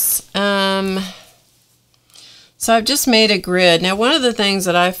this? So I've just made a grid. Now, one of the things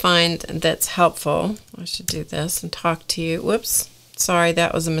that I find that's helpful, I should do this and talk to you. Whoops, sorry,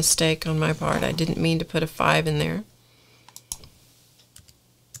 that was a mistake on my part. I didn't mean to put a 5 in there.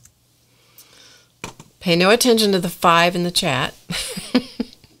 Pay no attention to the 5 in the chat.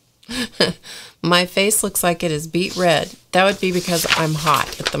 My face looks like it is beet red. That would be because I'm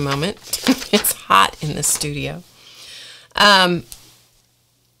hot at the moment. It's hot in the studio.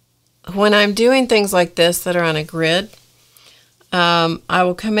 When I'm doing things like this that are on a grid, I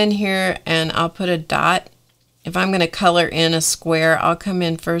will come in here and I'll put a dot. If I'm going to color in a square, I'll come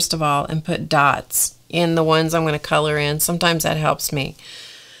in first of all and put dots in the ones I'm going to color in. Sometimes that helps me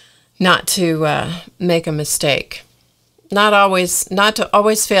not to make a mistake. Not to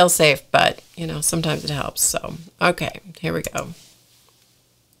always fail safe, but you know, sometimes it helps. So, okay, here we go.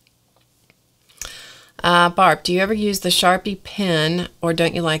 Barb, do you ever use the Sharpie pen or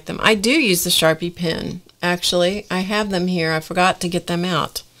don't you like them? I do use the Sharpie pen, actually. I have them here. I forgot to get them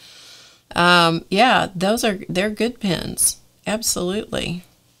out. Yeah, they're good pens. Absolutely.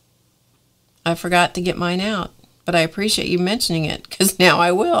 I forgot to get mine out, but I appreciate you mentioning it because now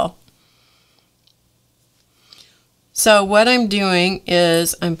I will. So what I'm doing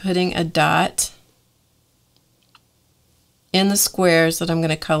is I'm putting a dot in the squares that I'm going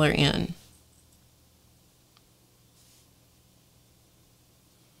to color in.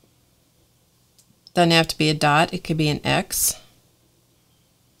 Doesn't have to be a dot, it could be an X.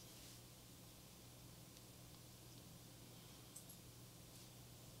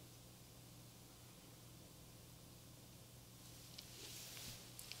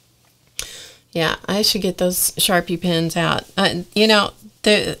 Yeah, I should get those Sharpie pens out. You know,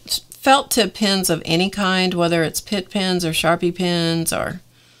 the felt tip pens of any kind, whether it's Pitt pens or Sharpie pens or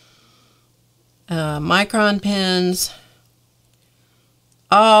Micron pens,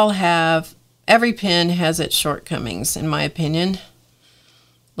 every pen has its shortcomings, in my opinion.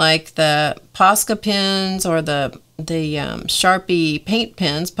 Like the Posca pens or the Sharpie paint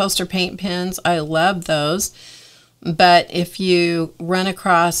pens, poster paint pens, I love those. But if you run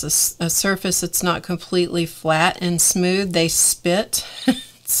across a surface that's not completely flat and smooth, they spit.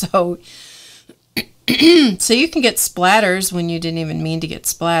 So you can get splatters when you didn't even mean to get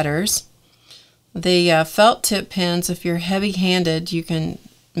splatters. The felt tip pens, if you're heavy-handed, you can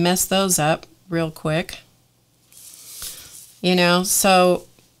mess those up real quick. You know, so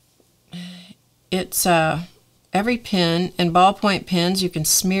it's every pen, and ballpoint pens, you can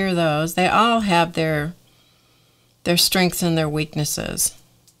smear those. They all have their strengths and their weaknesses.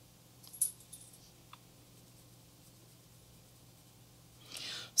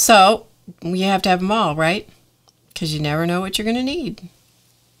 So you have to have them all, right? Because you never know what you're going to need.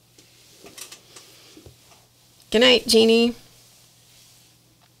 Good night, Jeannie.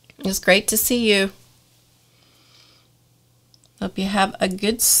 It's great to see you. Hope you have a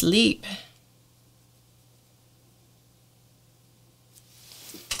good sleep.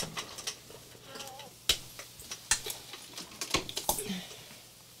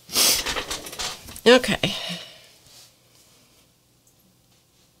 Okay.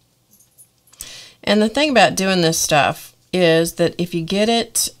 And the thing about doing this stuff is that if you get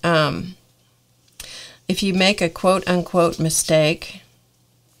it, if you make a quote-unquote mistake,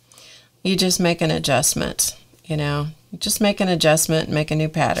 you just make an adjustment, you know. You just make an adjustment and make a new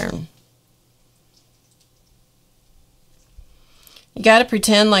pattern. You got to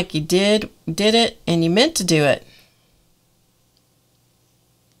pretend like you did it and you meant to do it.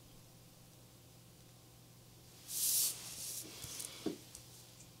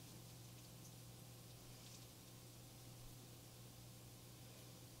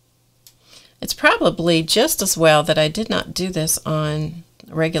 It's probably just as well that I did not do this on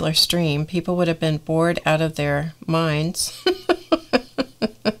a regular stream. People would have been bored out of their minds.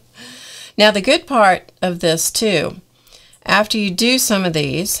 Now the good part of this too, after you do some of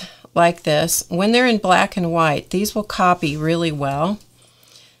these like this, when they're in black and white, these will copy really well.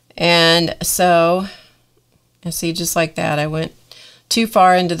 And so, I see, just like that, I went too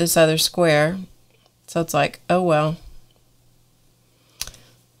far into this other square. So it's like, oh well.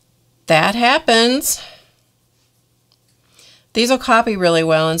 That happens. These will copy really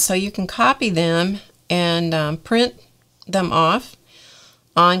well, and so you can copy them and print them off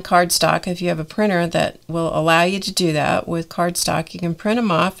on cardstock. If you have a printer that will allow you to do that with cardstock, you can print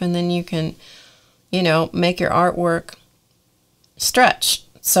them off, and then you can, you know, make your artwork stretch.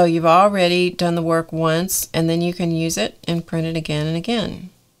 So you've already done the work once, and then you can use it and print it again and again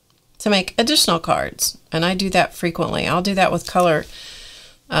to make additional cards. And I do that frequently. I'll do that with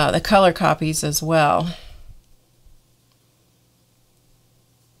the color copies as well.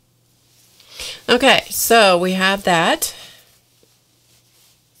 Okay, so we have that.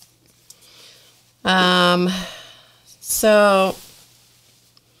 So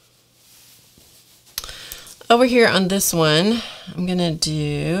over here on this one, I'm gonna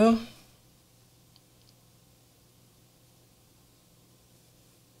do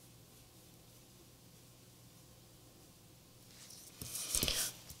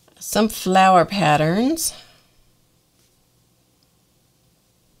some flower patterns.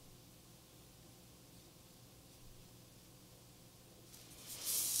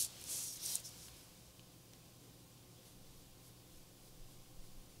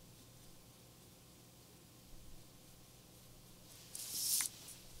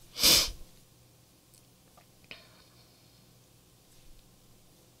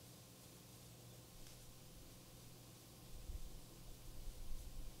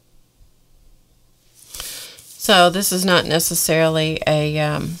 So this is not necessarily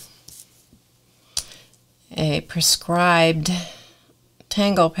a prescribed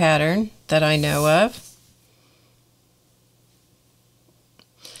tangle pattern that I know of.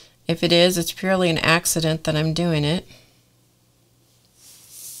 If it is, it's purely an accident that I'm doing it.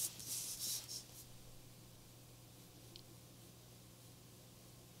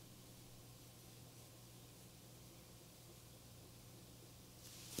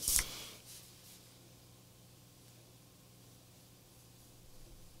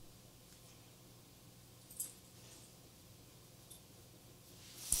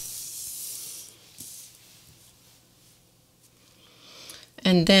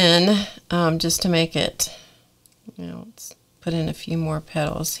 And then, just to make it, you know, let's put in a few more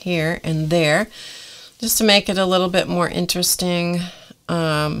petals here and there, just to make it a little bit more interesting.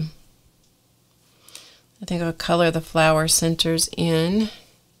 I think I'll color the flower centers in.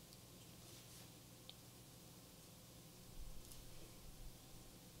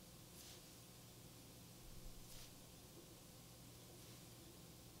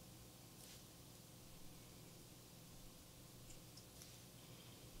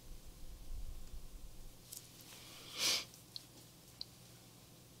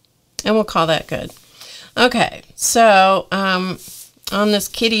 And we'll call that good. Okay, so on this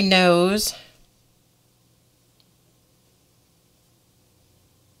kitty nose,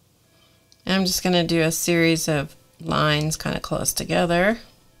 I'm just going to do a series of lines kind of close together,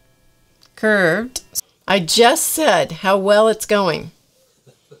 curved. I just said how well it's going.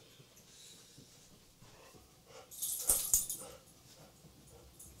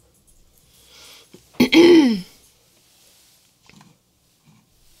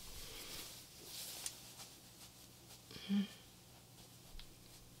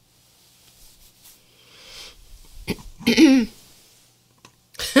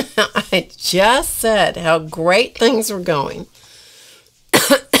 I just said how great things were going.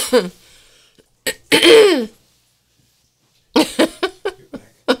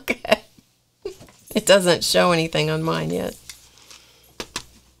 Okay. It doesn't show anything on mine yet.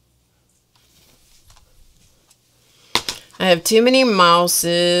 I have too many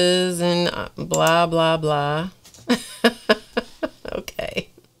mouses and blah, blah, blah. Okay.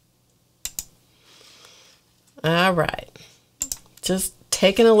 All right. Just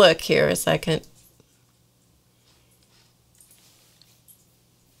taking a look here a second.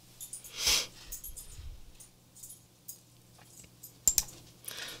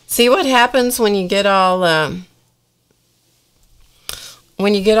 See what happens when you get all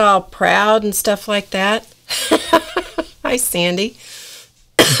proud and stuff like that? Hi, Sandy.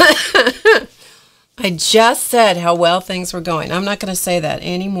 I just said how well things were going. I'm not going to say that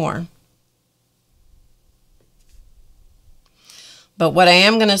anymore. But what I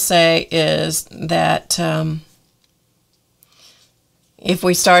am going to say is that if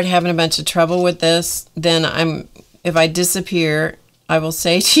we start having a bunch of trouble with this, then if I disappear, I will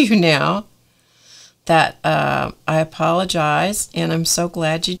say to you now that I apologize, and I'm so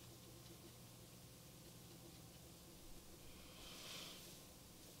glad you.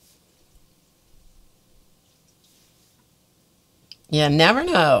 You never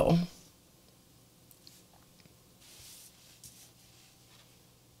know.